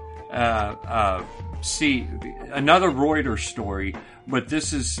to see. Another Reuters story, but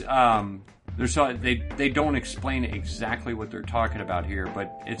this is they don't explain exactly what they're talking about here.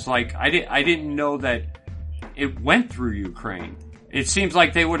 But it's like I didn't know that it went through Ukraine. It seems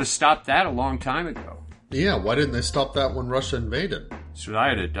like they would have stopped that a long time ago. Yeah, why didn't they stop that when Russia invaded? That's what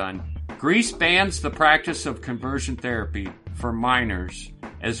I'd have done. Greece bans the practice of conversion therapy for minors,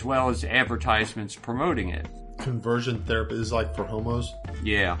 as well as advertisements promoting it. Conversion therapy is like for homos?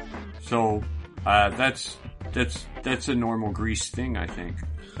 Yeah. So, that's that's a normal Greece thing, I think.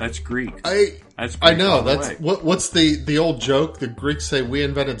 That's Greek. That's I know. What's the old joke? The Greeks say we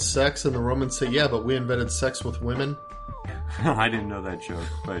invented sex, and the Romans say, yeah, but we invented sex with women. I didn't know that joke,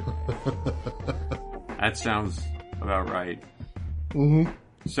 but that sounds about right. Mm-hmm.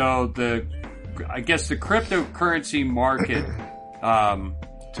 So I guess the cryptocurrency market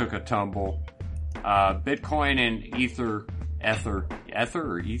took a tumble. Bitcoin and Ether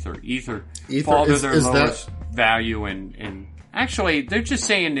fall to their lowest value in actually they're just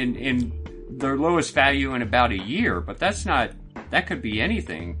saying in their lowest value in about a year, but that could be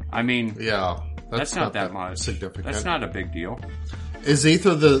anything. I mean, yeah, that's not that much significant. That's not a big deal. Is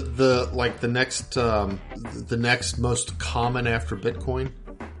Ether the next most common after Bitcoin?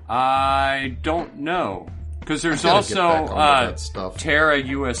 I don't know, because there's also Terra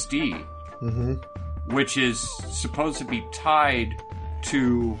USD, which is supposed to be tied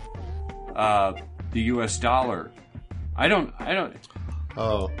to the US dollar. I don't.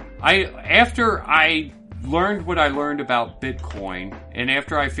 Oh. After I learned what I learned about Bitcoin, and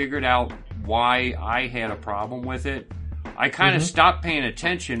after I figured out why I had a problem with it, I kind of stopped paying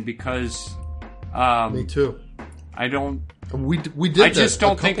attention because. Me too. I don't. We did. I just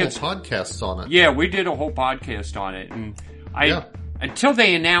don't think it's podcasts on it. Yeah, we did a whole podcast on it, and until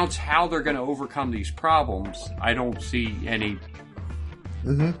they announce how they're going to overcome these problems, I don't see any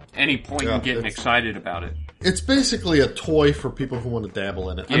point in getting excited about it. It's basically a toy for people who want to dabble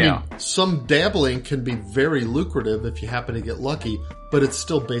in it. I mean, some dabbling can be very lucrative if you happen to get lucky, but it's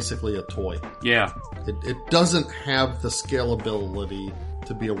still basically a toy. Yeah. It doesn't have the scalability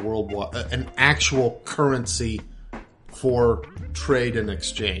to be an actual currency for trade and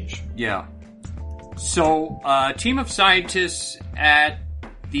exchange. Yeah. So, a team of scientists at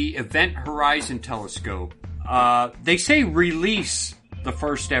the Event Horizon Telescope, they say release the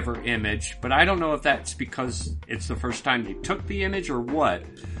first ever image, but I don't know if that's because it's the first time they took the image or what,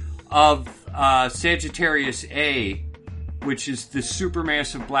 of Sagittarius A, which is the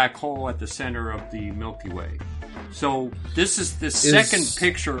supermassive black hole at the center of the Milky Way. So this is the second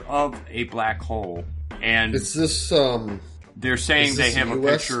picture of a black hole, and is this they're saying they have a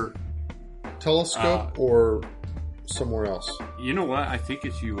picture telescope or somewhere else. You know what? I think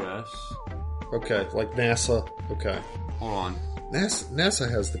it's U.S. Okay, like NASA. Okay, hold on.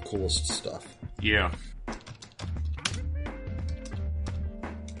 NASA has the coolest stuff. Yeah.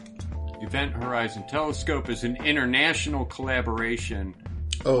 Event Horizon Telescope is an international collaboration.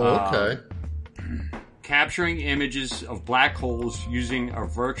 Oh, okay. Capturing images of black holes using a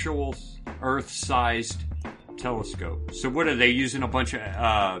virtual Earth-sized telescope. So what are they using? A bunch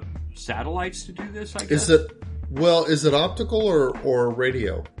of satellites to do this, I guess? Is it optical or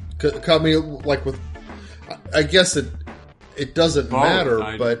radio? I mean, like I guess it doesn't matter,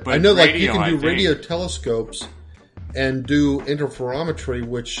 but I know radio, like you can do radio telescopes and do interferometry,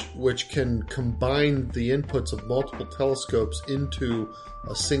 which can combine the inputs of multiple telescopes into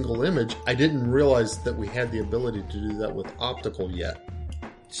a single image. I didn't realize that we had the ability to do that with optical yet.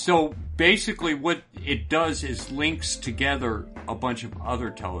 So basically what it does is links together a bunch of other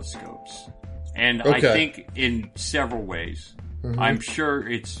telescopes. And I think in several ways. Mm-hmm. I'm sure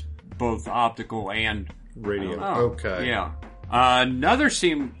it's both optical and radio. Okay. Yeah. Another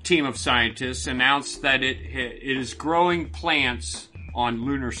team of scientists announced that it is growing plants on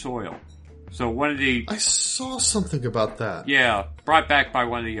lunar soil. So I saw something about that. Yeah, brought back by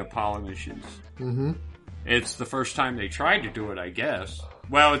one of the Apollo missions. Mm-hmm. It's the first time they tried to do it, I guess.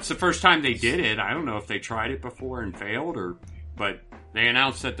 Well, it's the first time they did it. I don't know if they tried it before and failed, but they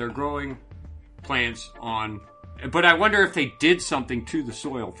announced that they're growing plants on. But I wonder if they did something to the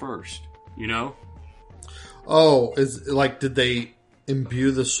soil first. You know? Oh, did they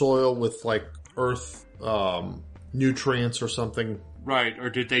imbue the soil with like earth nutrients or something? Right, or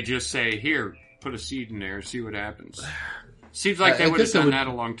did they just say, "Here, put a seed in there, see what happens"? Seems like they would have done that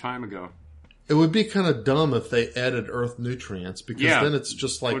a long time ago. It would be kind of dumb if they added earth nutrients, because then it's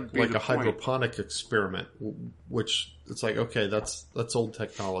just like a hydroponic experiment, which it's like, okay, that's old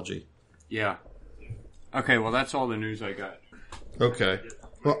technology. Yeah. Okay, well, that's all the news I got. Okay.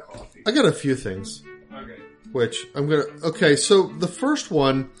 Well, I got a few things. Okay. Which I'm gonna. Okay, so the first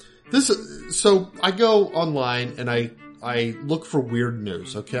one, so I go online and I look for weird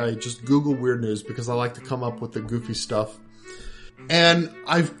news. Okay, I just Google weird news because I like to come up with the goofy stuff. And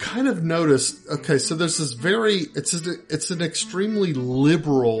I've kind of noticed. Okay, so there's this it's an extremely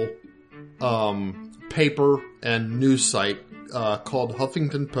liberal paper and news site called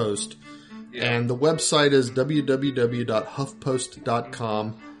Huffington Post, and the website is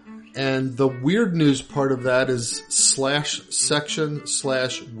www.huffpost.com. And the weird news part of that is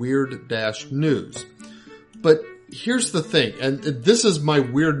 /section/weird-news. But here's the thing, and this is my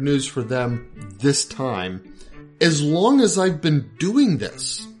weird news for them this time. As long as I've been doing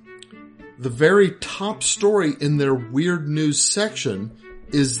this, the very top story in their weird news section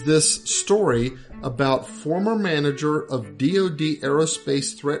is this story about former manager of DoD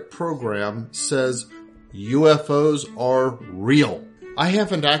Aerospace Threat Program says UFOs are real. I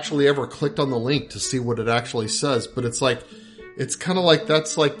haven't actually ever clicked on the link to see what it actually says, but it's kind of like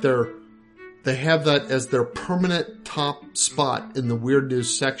that's like they have that as their permanent top spot in the weird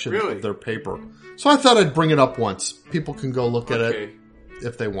news section of their paper. So I thought I'd bring it up once. People can go look at it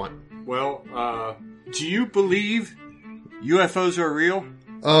if they want. Well, do you believe UFOs are real?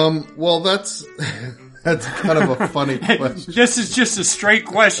 Well, that's kind of a funny question. This is just a straight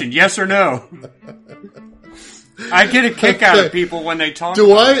question, yes or no? I get a kick out of people when they talk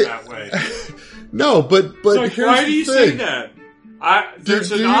about it that way. No, but like, here's why do you the thing. say that?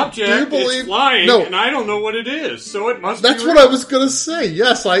 There's an object, it's flying, and I don't know what it is, so it must be real. That's what I was going to say.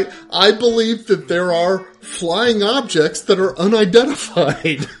 Yes, I believe that there are flying objects that are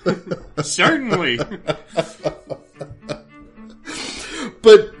unidentified. Certainly.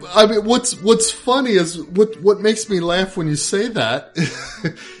 But I mean, what's funny is what makes me laugh when you say that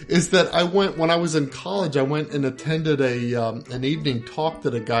is that when I was in college, I went and attended an evening talk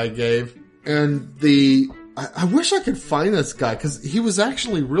that a guy gave, and I wish I could find this guy because he was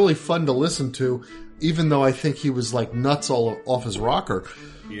actually really fun to listen to, even though I think he was like nuts all off his rocker.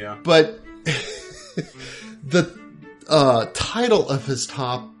 Yeah. But the title of his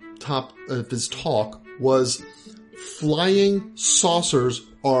top of his talk was "Flying Saucers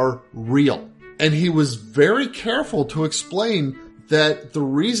Are Real," and he was very careful to explain that the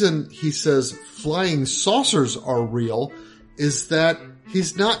reason he says flying saucers are real is that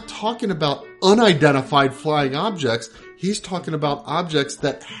he's not talking about unidentified flying objects. He's talking about objects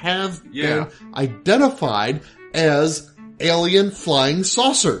that have been identified as alien flying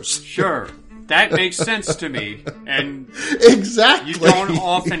saucers. Sure. That makes sense to me. And exactly. You don't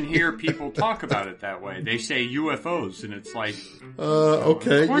often hear people talk about it that way. They say UFOs, and it's like...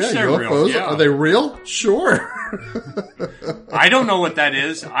 okay, of course they're UFOs. Real. Yeah. Are they real? Sure. I don't know what that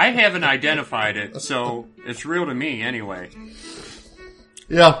is. I haven't identified it, so it's real to me anyway.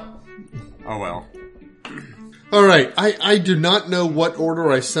 Yeah. Oh, well. All right. I do not know what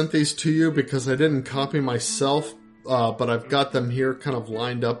order I sent these to you because I didn't copy myself, but I've got them here kind of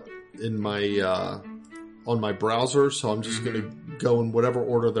lined up in my on my browser, so I'm just going to go in whatever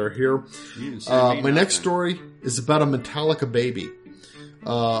order they're here. My next story is about a Metallica baby.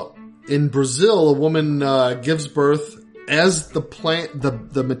 In Brazil, a woman gives birth as the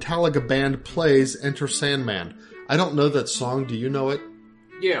Metallica band plays "Enter Sandman." I don't know that song. Do you know it?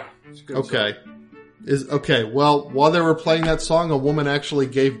 Yeah. It's a good song. Well, while they were playing that song, a woman actually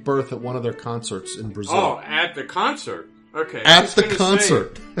gave birth at one of their concerts in Brazil. Oh, at the concert. Okay. At the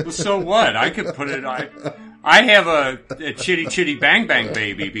concert. Say, well, so what? I could put it. I have a Chitty Chitty Bang Bang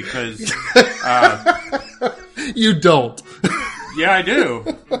baby because. You don't. Yeah, I do.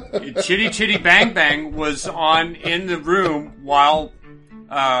 Chitty Chitty Bang Bang was on in the room while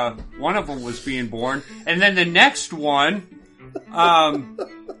one of them was being born, and then the next one.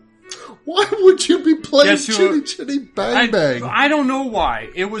 Why would you be playing Chitty Chitty Bang Bang? I don't know why.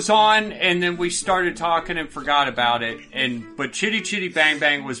 It was on, and then we started talking and forgot about it. But Chitty Chitty Bang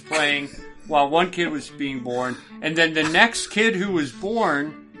Bang was playing while one kid was being born, and then the next kid who was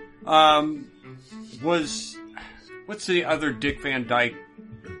born was what's the other Dick Van Dyke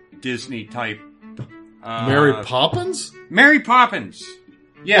Disney type? Mary Poppins? Mary Poppins.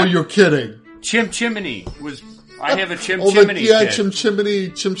 Yeah. Oh, you're kidding. Chim Chimney was. I have a Chim Chimney. Yeah, kid. Chim Chimney,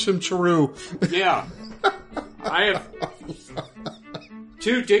 Chim Chim Chiroo. Yeah. I have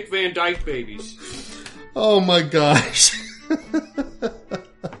 2 Dick Van Dyke babies. Oh my gosh.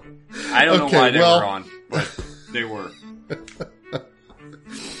 I don't know why they were on, but they were.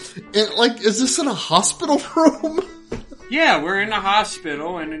 And, is this in a hospital room? Yeah, we're in a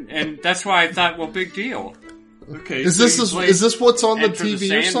hospital, and that's why I thought, well, big deal. Okay. Is this what's on the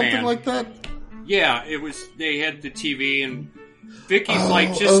TV or something like that? Yeah, it was. They had the TV, and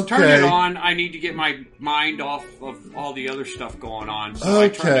Vicky's just turn it on. I need to get my mind off of all the other stuff going on. So I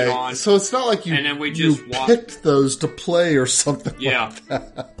turned it on. So it's not like and then we just picked those to play or something. Yeah. Like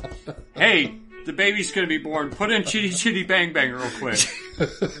that. Hey, the baby's going to be born. Put in Chitty Chitty Bang Bang real quick.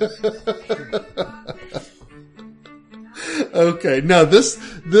 Okay, no, this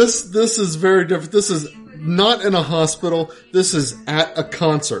is very different. This is not in a hospital. This is at a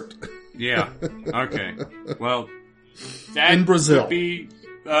concert. Yeah. Okay. Well, that in Brazil would be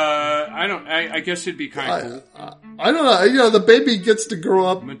I guess it'd be kind of cool. I don't know. You know, the baby gets to grow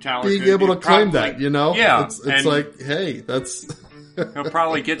up Metallica, being able to claim that. You know, yeah. It's like, hey, that's. He'll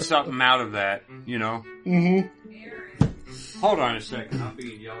probably get something out of that. You know. Mm-hmm. Hold on a second. I'm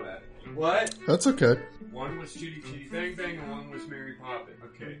being yelled at. What? That's okay. One was Chitty Chitty Bang Bang, and one was Mary Poppins.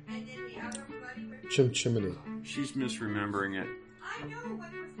 Okay. And then the other one, Chim Chimney. She's misremembering it. I know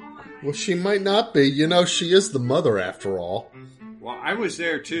what was on. Well, she might not be. You know, she is the mother after all. Well, I was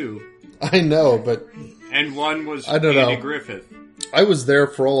there too. I know, but And one was I don't Andy know. Griffith. I was there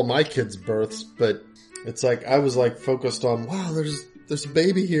for all of my kids' births, but it's like I was like focused on, wow, there's a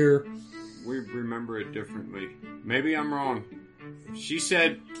baby here. We remember it differently. Maybe I'm wrong. She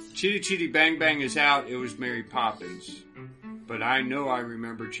said Chitty Chitty Bang Bang is out. It was Mary Poppins. But I know I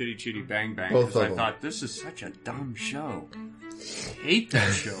remember Chitty Chitty Bang Bang Both because of I them. thought this is such a dumb show. I hate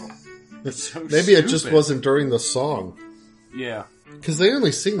that show. It's so Maybe it just stupid. wasn't during the song. Yeah. Because they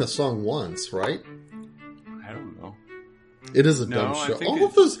only sing the song once, right? I don't know. It is a No, dumb I show. think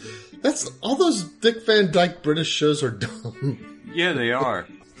All those Dick Van Dyke British shows are dumb. Yeah, they are.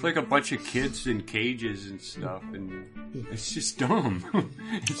 It's like a bunch of kids in cages and stuff, and it's just dumb.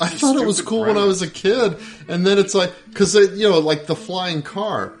 It's I just thought it was stupid cool when I was a kid, and then it's like, because you know, like the flying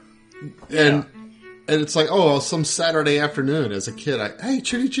car, and it's like, oh, some Saturday afternoon as a kid, hey,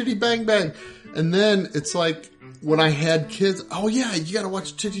 Chitty Chitty Bang Bang, and then it's like when I had kids, oh yeah, you got to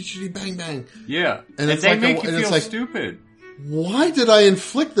watch Chitty Chitty Bang Bang. Yeah, And it's they like make you and it's feel like- stupid. Why did I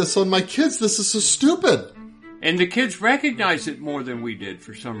inflict this on my kids? This is so stupid. And the kids recognize it more than we did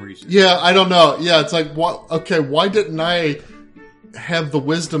for some reason. Yeah, I don't know. Yeah, it's like, what? Okay, why didn't I have the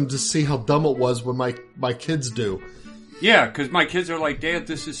wisdom to see how dumb it was when my kids do? Yeah, because my kids are like, Dad,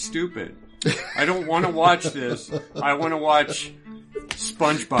 this is stupid. I don't want to watch this. I want to watch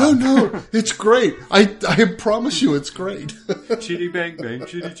SpongeBob. No, it's great. I promise you, it's great. Chitty Bang Bang,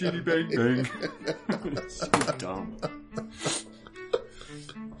 Chitty Chitty Bang Bang. It's so dumb.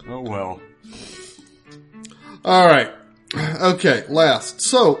 Oh well. All right. Okay, last.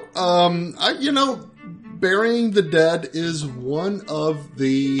 So, burying the dead is one of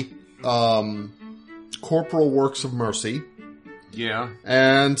the corporal works of mercy. Yeah.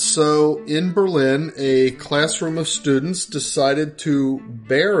 And so in Berlin, a classroom of students decided to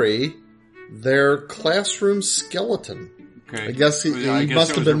bury their classroom skeleton. Okay. I guess he I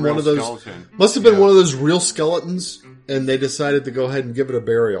must it have was a been real one of those. skeleton. Must have been Yeah. one of those real skeletons, and they decided to go ahead and give it a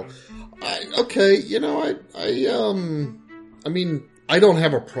burial. I mean, I don't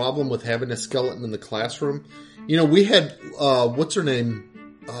have a problem with having a skeleton in the classroom. You know, we had what's her name?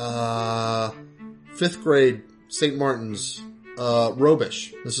 5th grade, St. Martin's,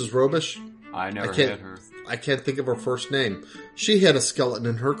 Robish. Mrs. Robish. I never can't- had her. I can't think of her first name. She had a skeleton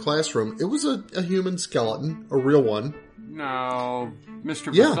in her classroom. It was a human skeleton, a real one. No,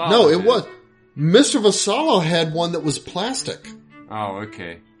 Mr. Yeah, Vassallo no, it did. was. Mr. Vassallo had one that was plastic. Oh,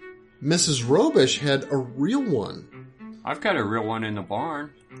 okay. Mrs. Robish had a real one. I've got a real one in the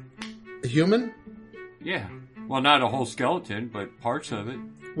barn. A human? Yeah. Well, not a whole skeleton, but parts of it.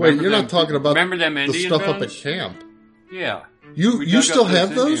 Wait, Remember you're them- not talking about remember them the Indian stuff up at bones? camp. Yeah. You We dug still up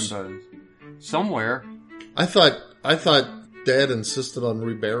have those? Indian bones. Somewhere. I thought Dad insisted on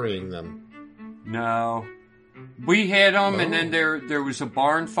reburying them. No. We had them, and Oh. then there was a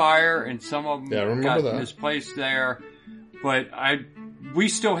barn fire, and some of them Yeah, I remember got that. misplaced there. But we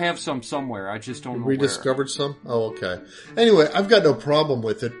still have some somewhere. I just don't know where. Rediscovered some? Oh, okay. Anyway, I've got no problem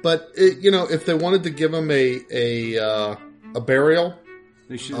with it, but if they wanted to give him a burial,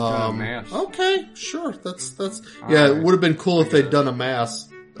 They should have done a mass. okay, sure. That's All yeah. It right. would have been cool if I they'd get done a mass.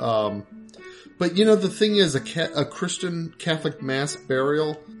 But the thing is, a Christian Catholic mass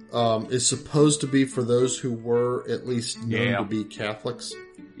burial is supposed to be for those who were at least known Yeah. to be Catholics.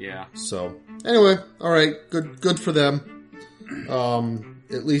 Yeah. So anyway, all right, good for them.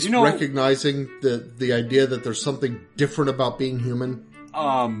 At least recognizing the idea that there's something different about being human.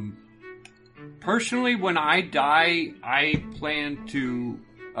 Personally, when I die, I plan to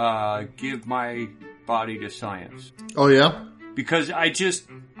give my body to science. Oh yeah, Because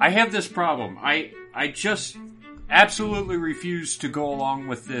I have this problem. I just absolutely refuse to go along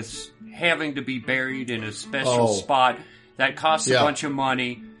with this having to be buried in a special Oh. spot that costs Yeah. a bunch of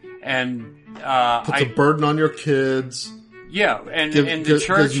money, and puts a burden on your kids. and the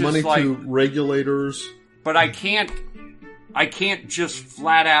church gives money is like, to regulators. but I can't just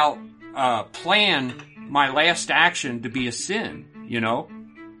flat out plan my last action to be a sin,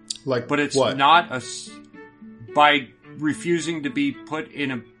 Like, But it's what? not by refusing to be put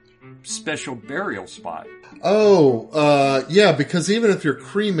in a special burial spot. Oh, yeah, because even if you're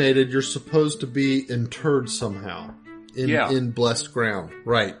cremated, you're supposed to be interred somehow. in blessed ground.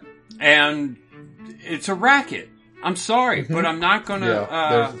 Right. And it's a racket. I'm sorry, but I'm not going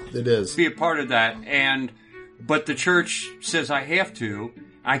to it is. be a part of that. But the church says I have to.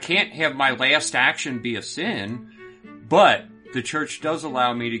 I can't have my last action be a sin, but the church does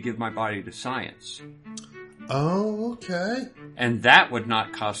allow me to give my body to science. Oh, okay. And that would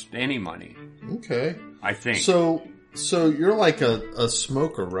not cost any money. Okay. I think. So you're like a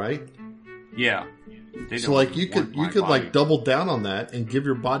smoker, right? Yeah. So like you could like double down on that and give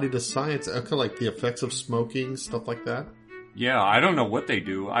your body to science, okay, like the effects of smoking, stuff like that. Yeah, I don't know what they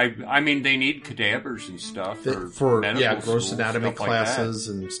do. I mean, they need cadavers and stuff for gross anatomy classes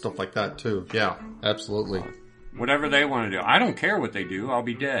and stuff like that too. Yeah, absolutely. Whatever they want to do, I don't care what they do. I'll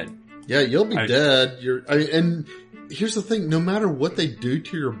be dead. Yeah, you'll be dead. And here's the thing: no matter what they do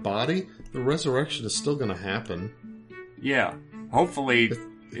to your body, the resurrection is still going to happen. Yeah, hopefully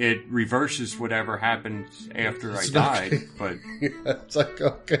it reverses whatever happens after I died. But it's like,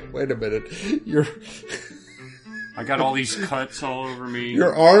 okay, wait a minute, I got all these cuts all over me.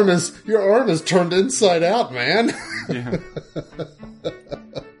 Your arm is turned inside out, man. Yeah.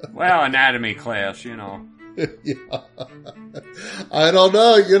 Well, anatomy class, you know. Yeah. I don't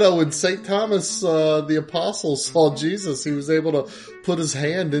know. When St. Thomas, the apostle, saw Jesus, he was able to put his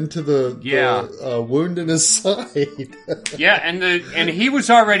hand into the wound in his side. Yeah, and he was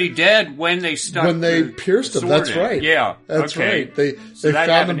already dead when they pierced him. That's right. Yeah, that's okay. right. They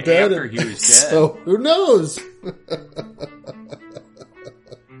found him dead after he was dead. So who knows?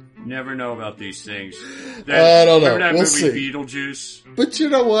 Never know about these things. I don't know. Remember that we'll movie see. Beetlejuice? But you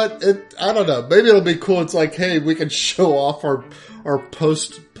know what? I don't know. Maybe it'll be cool. It's like, hey, we can show off our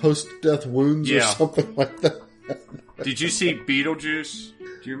post-death wounds or something like that. Did you see Beetlejuice?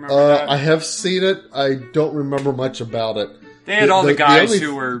 Do you remember that? I have seen it. I don't remember much about it. They had all the guys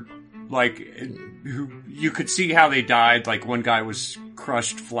who were, like, who you could see how they died. Like, one guy was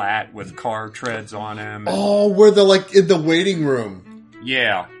crushed flat with car treads on him. Where they're, like, in the waiting room.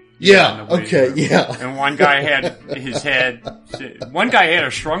 Yeah. Yeah, okay, yeah. And one guy had his head, one guy had a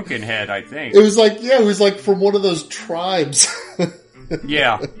shrunken head, I think. It was like from one of those tribes.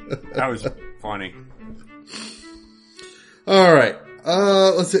 Yeah, that was funny. Alright,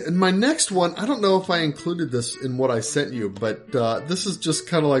 let's see. And my next one, I don't know if I included this in what I sent you, but this is just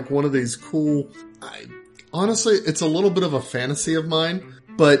kind of like one of these cool, honestly, it's a little bit of a fantasy of mine,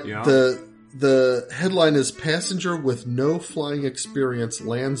 but the headline is Passenger with No Flying Experience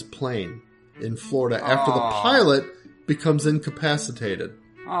Lands Plane in Florida after the pilot becomes incapacitated.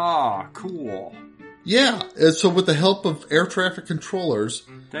 Cool. Yeah, and so with the help of air traffic controllers,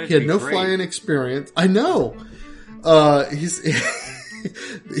 he had no flying experience. I know.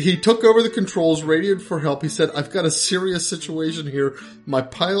 He took over the controls, radioed for help. He said, I've got a serious situation here. My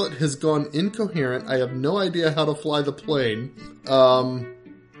pilot has gone incoherent. I have no idea how to fly the plane.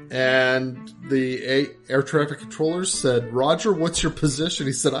 And the air traffic controllers said, Roger, what's your position?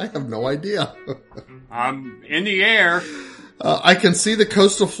 He said, I have no idea. I'm in the air. I can see the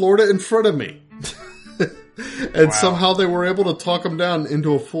coast of Florida in front of me. And somehow they were able to talk him down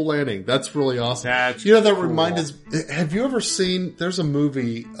into a full landing. That's really awesome. That's that reminds us, have you ever seen, there's a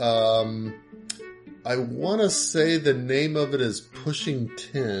movie, I want to say the name of it is Pushing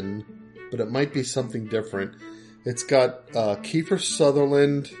 10, but it might be something different. It's got Kiefer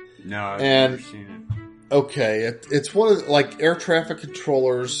Sutherland. No, I've never seen it. Okay, it's one of like air traffic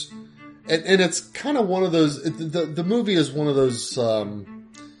controllers, and it's kind of one of those. The movie is one of those.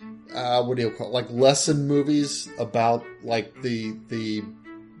 What do you call it? Like lesson movies about like the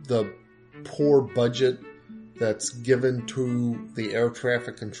poor budget that's given to the air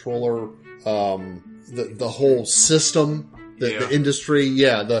traffic controller. The whole system. The industry,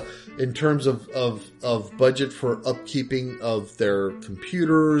 in terms of budget for upkeeping of their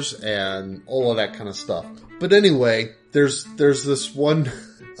computers and all of that kind of stuff. But anyway, there's this one,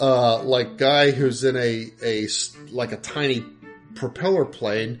 like guy who's in a tiny propeller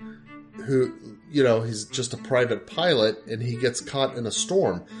plane who, he's just a private pilot and he gets caught in a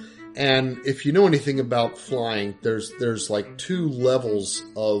storm. And if you know anything about flying, there's like 2 levels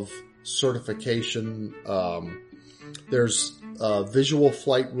of certification, there's visual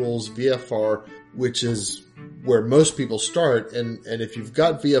flight rules, VFR, which is where most people start. And if you've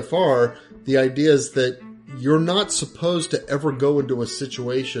got VFR, the idea is that you're not supposed to ever go into a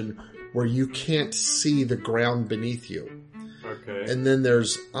situation where you can't see the ground beneath you. Okay. And then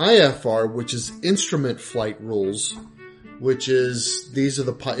there's IFR, which is instrument flight rules, which is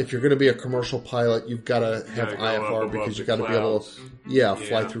if you're going to be a commercial pilot, you've got to have IFR because you've got to be able to,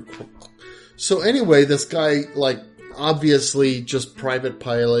 fly through. So anyway, this guy obviously just private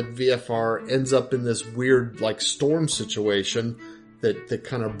pilot, VFR, ends up in this weird, like, storm situation that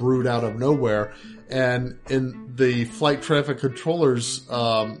kind of brewed out of nowhere. And in the flight traffic controllers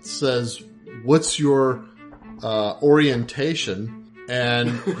says, "What's your orientation?" And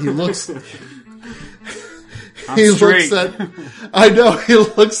he looks... I'm straight. He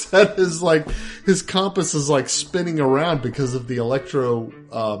looks at his compass is like spinning around because of the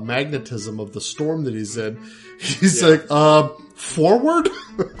electromagnetism of the storm that he's in. He's like, forward?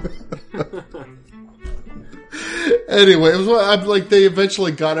 Anyway, they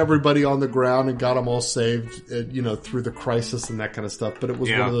eventually got everybody on the ground and got them all saved, through the crisis and that kind of stuff. But it was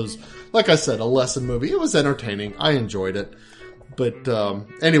one of those, like I said, a lesson movie. It was entertaining. I enjoyed it. But,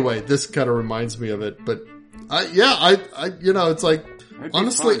 anyway, this kind of reminds me of it. But, it's like,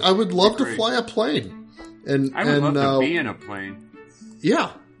 honestly, fun. I would love to fly a plane. And I would love to be in a plane.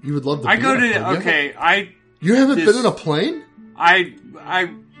 Yeah, you would love to be in a plane. You haven't been in a plane?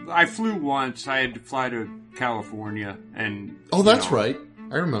 I flew once. I had to fly to California and... Oh, that's right.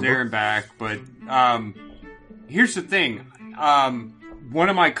 I remember. There and back. But, here's the thing. One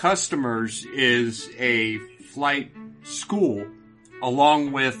of my customers is a flight school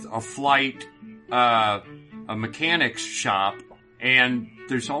along with a flight, a mechanics shop. And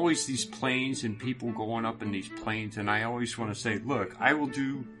there's always these planes and people going up in these planes. And I always want to say, look, I will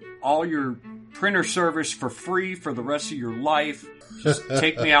do all your printer service for free for the rest of your life. Just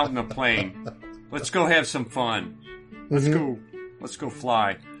take me out in a plane. Let's go have some fun. Let's go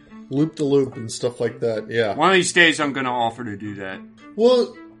fly. Loop the loop and stuff like that. Yeah. One of these days I'm going to offer to do that.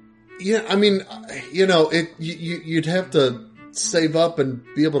 Well, yeah, I mean, you'd have to save up and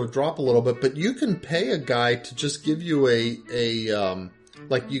be able to drop a little bit, but you can pay a guy to just give you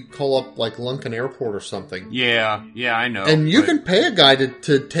like you call up like Lunken Airport or something. Yeah, I know. And you can pay a guy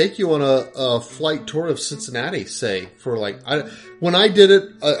to take you on a flight tour of Cincinnati, say, for like, when I did it,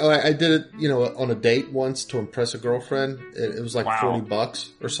 I did it, on a date once to impress a girlfriend. It was like $40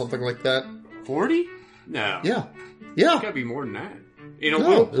 or something like that. 40? No. Yeah. It's gotta be more than that. In a No,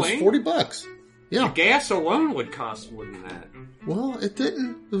 little it was plane? $40. Yeah. The gas alone would cost more than that. Well, it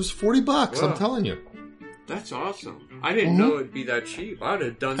didn't. It was $40. Wow. I'm telling you. That's awesome. I didn't know it'd be that cheap. I'd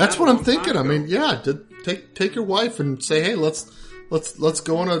have done That's that. what a I'm long thinking. time I ago. mean, yeah, take your wife and say, hey, let's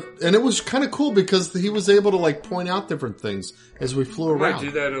go on and it was kind of cool because he was able to like point out different things as we flew I might around.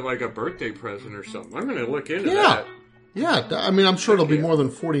 do that as like a birthday present or something. I'm going to look into that. Yeah. I mean, I'm sure it'll be more than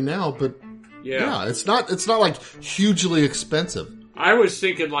 40 now, but yeah, it's not like hugely expensive. I was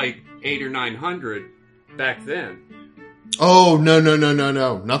thinking like 800 or 900 back then. Oh, no,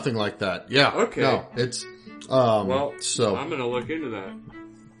 nothing like that. Yeah. Okay. No, it's, so I'm going to look into that.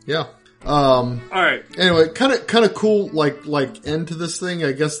 Yeah. All right. Anyway, kind of cool, like end to this thing.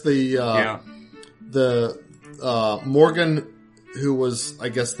 I guess the Morgan, who was, I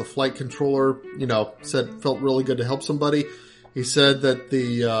guess, the flight controller, felt really good to help somebody. He said that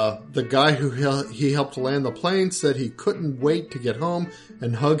the guy who he helped land the plane said he couldn't wait to get home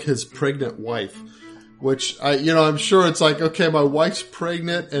and hug his pregnant wife. Which, I'm sure it's like, okay, my wife's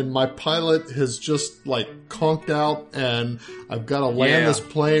pregnant and my pilot has just like conked out and I've got to land this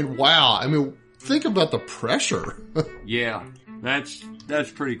plane. Wow. I mean, think about the pressure. Yeah. That's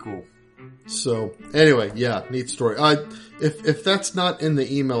pretty cool. So anyway, yeah, neat story. If that's not in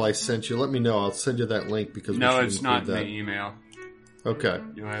the email I sent you, let me know. I'll send you that link because no, it's not in the email. Okay.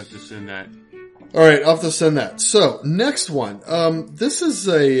 You'll have to send that. All right. I'll have to send that. So next one. This is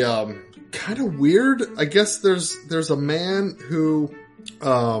a, kind of weird. I guess there's a man who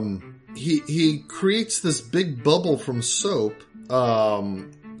he creates this big bubble from soap,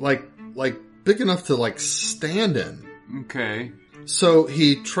 like big enough to like stand in. Okay. So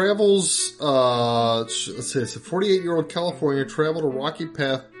he travels. Let's see, it's a 48-year-old California traveled a rocky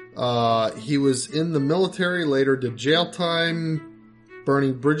path. He was in the military, later did jail time,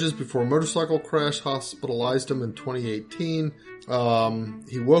 burning bridges before a motorcycle crash, hospitalized him in 2018.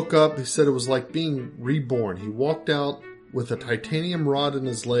 He woke up, he said it was like being reborn. He walked out with a titanium rod in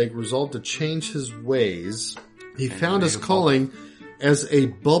his leg, resolved to change his ways. He found his calling as a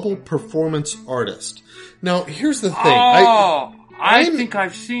bubble performance artist. Now, here's the thing. I think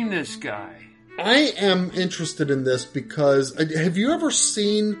I've seen this guy. I am interested in this because, have you ever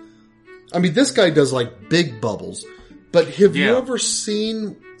seen, I mean, this guy does like big bubbles, but have you ever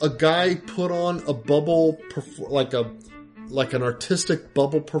seen a guy put on a bubble, like an artistic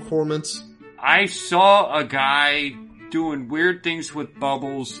bubble performance? I saw a guy doing weird things with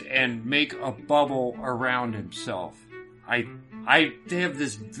bubbles and make a bubble around himself. I have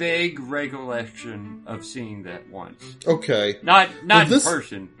this vague recollection of seeing that once. Okay. Not in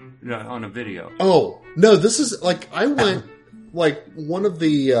person, on a video. Oh, No, this is like I went like one of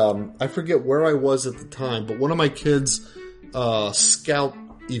the I forget where I was at the time, but one of my kids' scout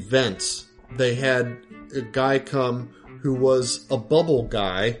events, they had a guy come who was a bubble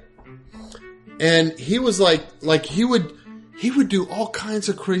guy, and he was like he would do all kinds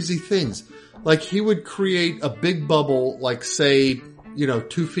of crazy things. Like he would create a big bubble, like say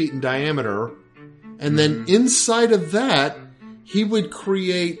 2 feet in diameter, and then inside of that he would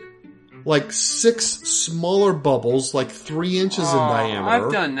create like 6 smaller bubbles, like 3 inches in diameter.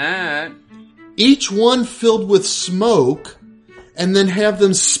 I've done that. Each one filled with smoke, and then have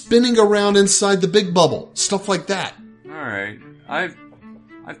them spinning around inside the big bubble. Stuff like that. All right. I've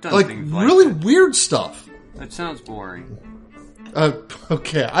done Like things like really that. weird stuff. That sounds boring.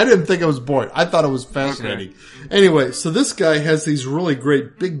 Okay, I didn't think it was boring. I thought it was fascinating. Okay. Anyway, so this guy has these really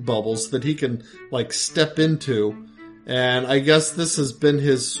great big bubbles that he can like step into. And I guess this has been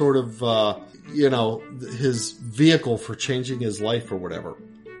his sort of, his vehicle for changing his life or whatever.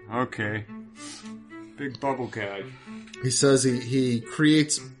 Okay. Big bubble guy. He says he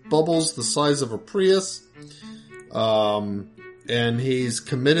creates bubbles the size of a Prius. And he's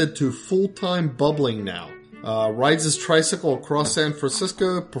committed to full-time bubbling now. Rides his tricycle across San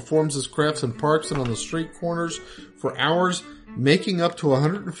Francisco, performs his crafts in parks and on the street corners for hours, making up to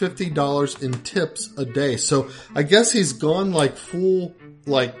 $150 in tips a day. So I guess he's gone like full,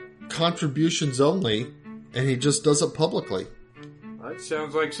 like contributions only, and he just does it publicly. That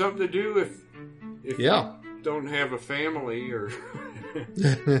sounds like something to do if yeah. you don't have a family or...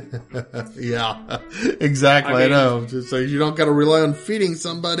 Yeah, exactly. I know. So you don't got to rely on feeding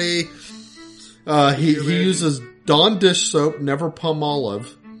somebody. He uses Dawn dish soap, never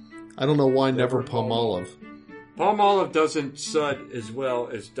Palmolive. I don't know why never Palmolive. Palmolive doesn't sud as well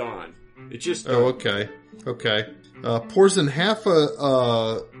as Dawn. It just Oh, okay. Pours in half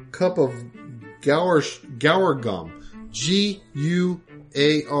a cup of Gour gum.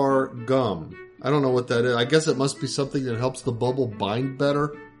 Guar gum. I don't know what that is. I guess it must be something that helps the bubble bind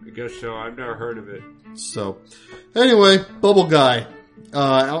better. I guess so. I've never heard of it. So, anyway, Bubble Guy,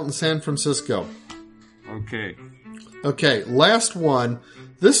 out in San Francisco. Okay, last one.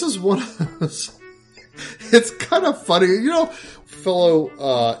 This is one of those... It's kind of funny.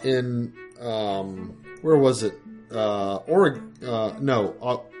 Fellow in... where was it?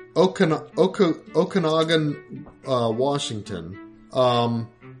 Okanagan, Washington.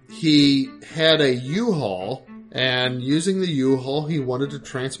 He had a U-Haul, and using the U-Haul, he wanted to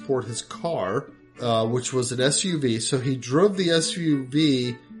transport his car, which was an SUV. So he drove the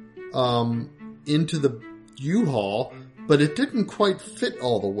SUV into the U-Haul, but it didn't quite fit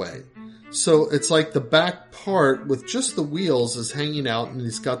all the way. So it's like the back part with just the wheels is hanging out, and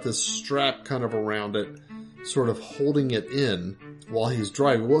he's got this strap kind of around it, sort of holding it in while he's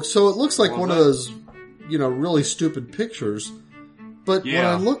driving. Well, so it looks like one of those, really stupid pictures. But when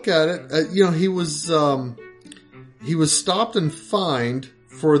I look at it, he was stopped and fined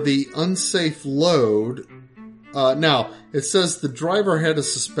for the unsafe load. Now, it says the driver had a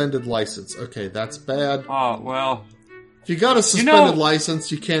suspended license. Okay, that's bad. Oh, well. If you got a suspended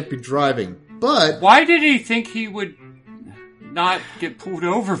license, you can't be driving. But why did he think he would not get pulled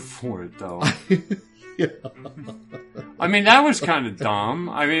over for it, though? Yeah. I mean, that was kind of dumb.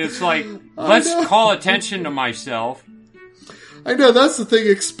 I mean, it's like, let's call attention to myself. I know, that's the thing.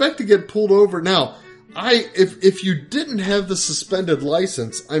 Expect to get pulled over. Now, if you didn't have the suspended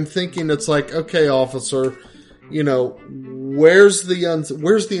license, I'm thinking it's like, okay, officer, where's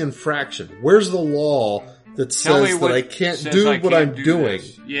the infraction? Where's the law that says that I can't do what I'm doing?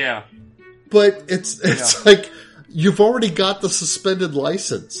 This. Yeah. But it's like, you've already got the suspended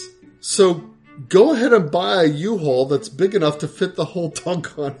license. So go ahead and buy a U-Haul that's big enough to fit the whole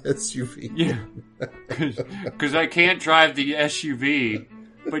doggone SUV. Yeah. Because I can't drive the SUV,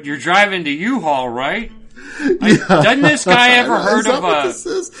 but you're driving the U-Haul, right? Yeah. Doesn't this guy ever heard of what this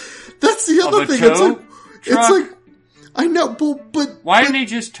is? That's the other thing. It's like, I know, but why didn't he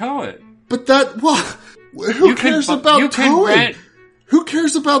just tow it? But who cares about towing? Who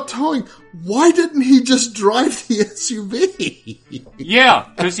cares about towing? Why didn't he just drive the SUV? Yeah,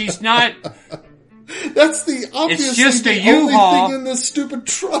 because he's not. That's obviously the only thing in this stupid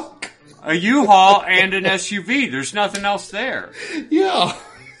truck. A U-Haul and an SUV. There's nothing else there. Yeah.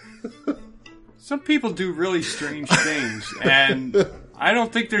 Some people do really strange things, and I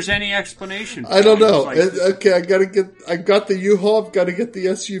don't think there's any explanation for I don't it. know. Like, okay, I got the U-Haul, I've got to get the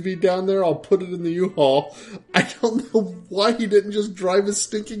SUV down there, I'll put it in the U-Haul. I don't know why he didn't just drive his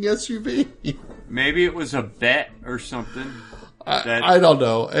stinking SUV. Maybe it was a bet or something. I don't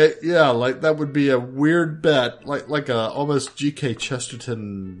know. Like that would be a weird bet, like a almost G.K.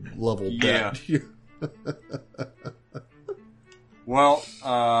 Chesterton level bet. Well,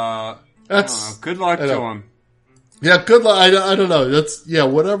 I don't know. Good luck to him. Yeah, good luck. I don't know. That's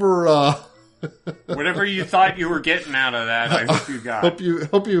whatever. Whatever you thought you were getting out of that, I hope you got.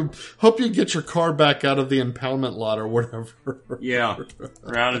 Hope you get your car back out of the impoundment lot or whatever. Yeah,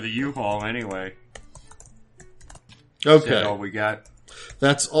 or out of the U-Haul anyway. Okay, That's all we got.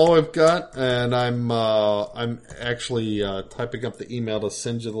 That's all I've got, and I'm actually typing up the email to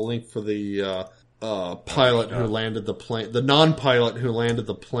send you the link for the pilot who landed the plane, the non-pilot who landed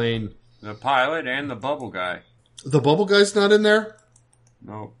the plane. The pilot and the bubble guy. The bubble guy's not in there?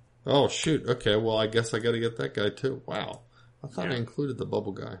 No. Oh, shoot. Okay, well, I guess I got to get that guy, too. Wow. I thought I included the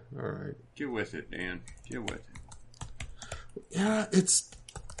bubble guy. All right. Get with it, Dan. Get with it. Yeah,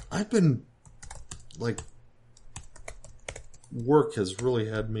 I've been, work has really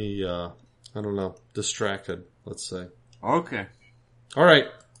had me, I don't know, distracted, let's say. Okay. All right.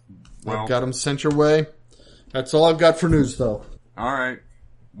 Well, I've got them sent your way. That's all I've got for news, though. All right.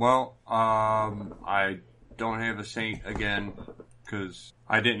 Well, I don't have a saint again because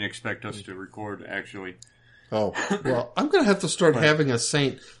I didn't expect us to record, actually. Oh, well, I'm going to have to start having a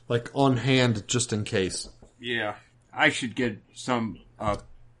saint, on hand just in case. Yeah. I should get some,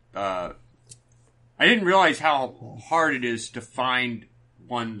 I didn't realize how hard it is to find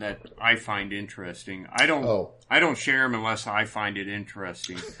one that I find interesting. I don't share them unless I find it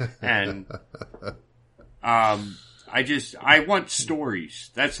interesting. And, I want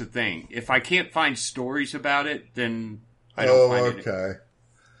stories. That's the thing. If I can't find stories about it, then I don't find it. Okay.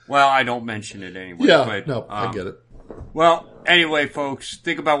 Well, I don't mention it anyway. Yeah, but, no, I get it. Well, anyway, folks,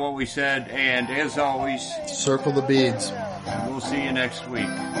 think about what we said, and as always, Circle the beads. we'll see you next week.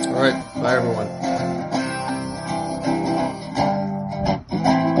 All right. Bye, everyone.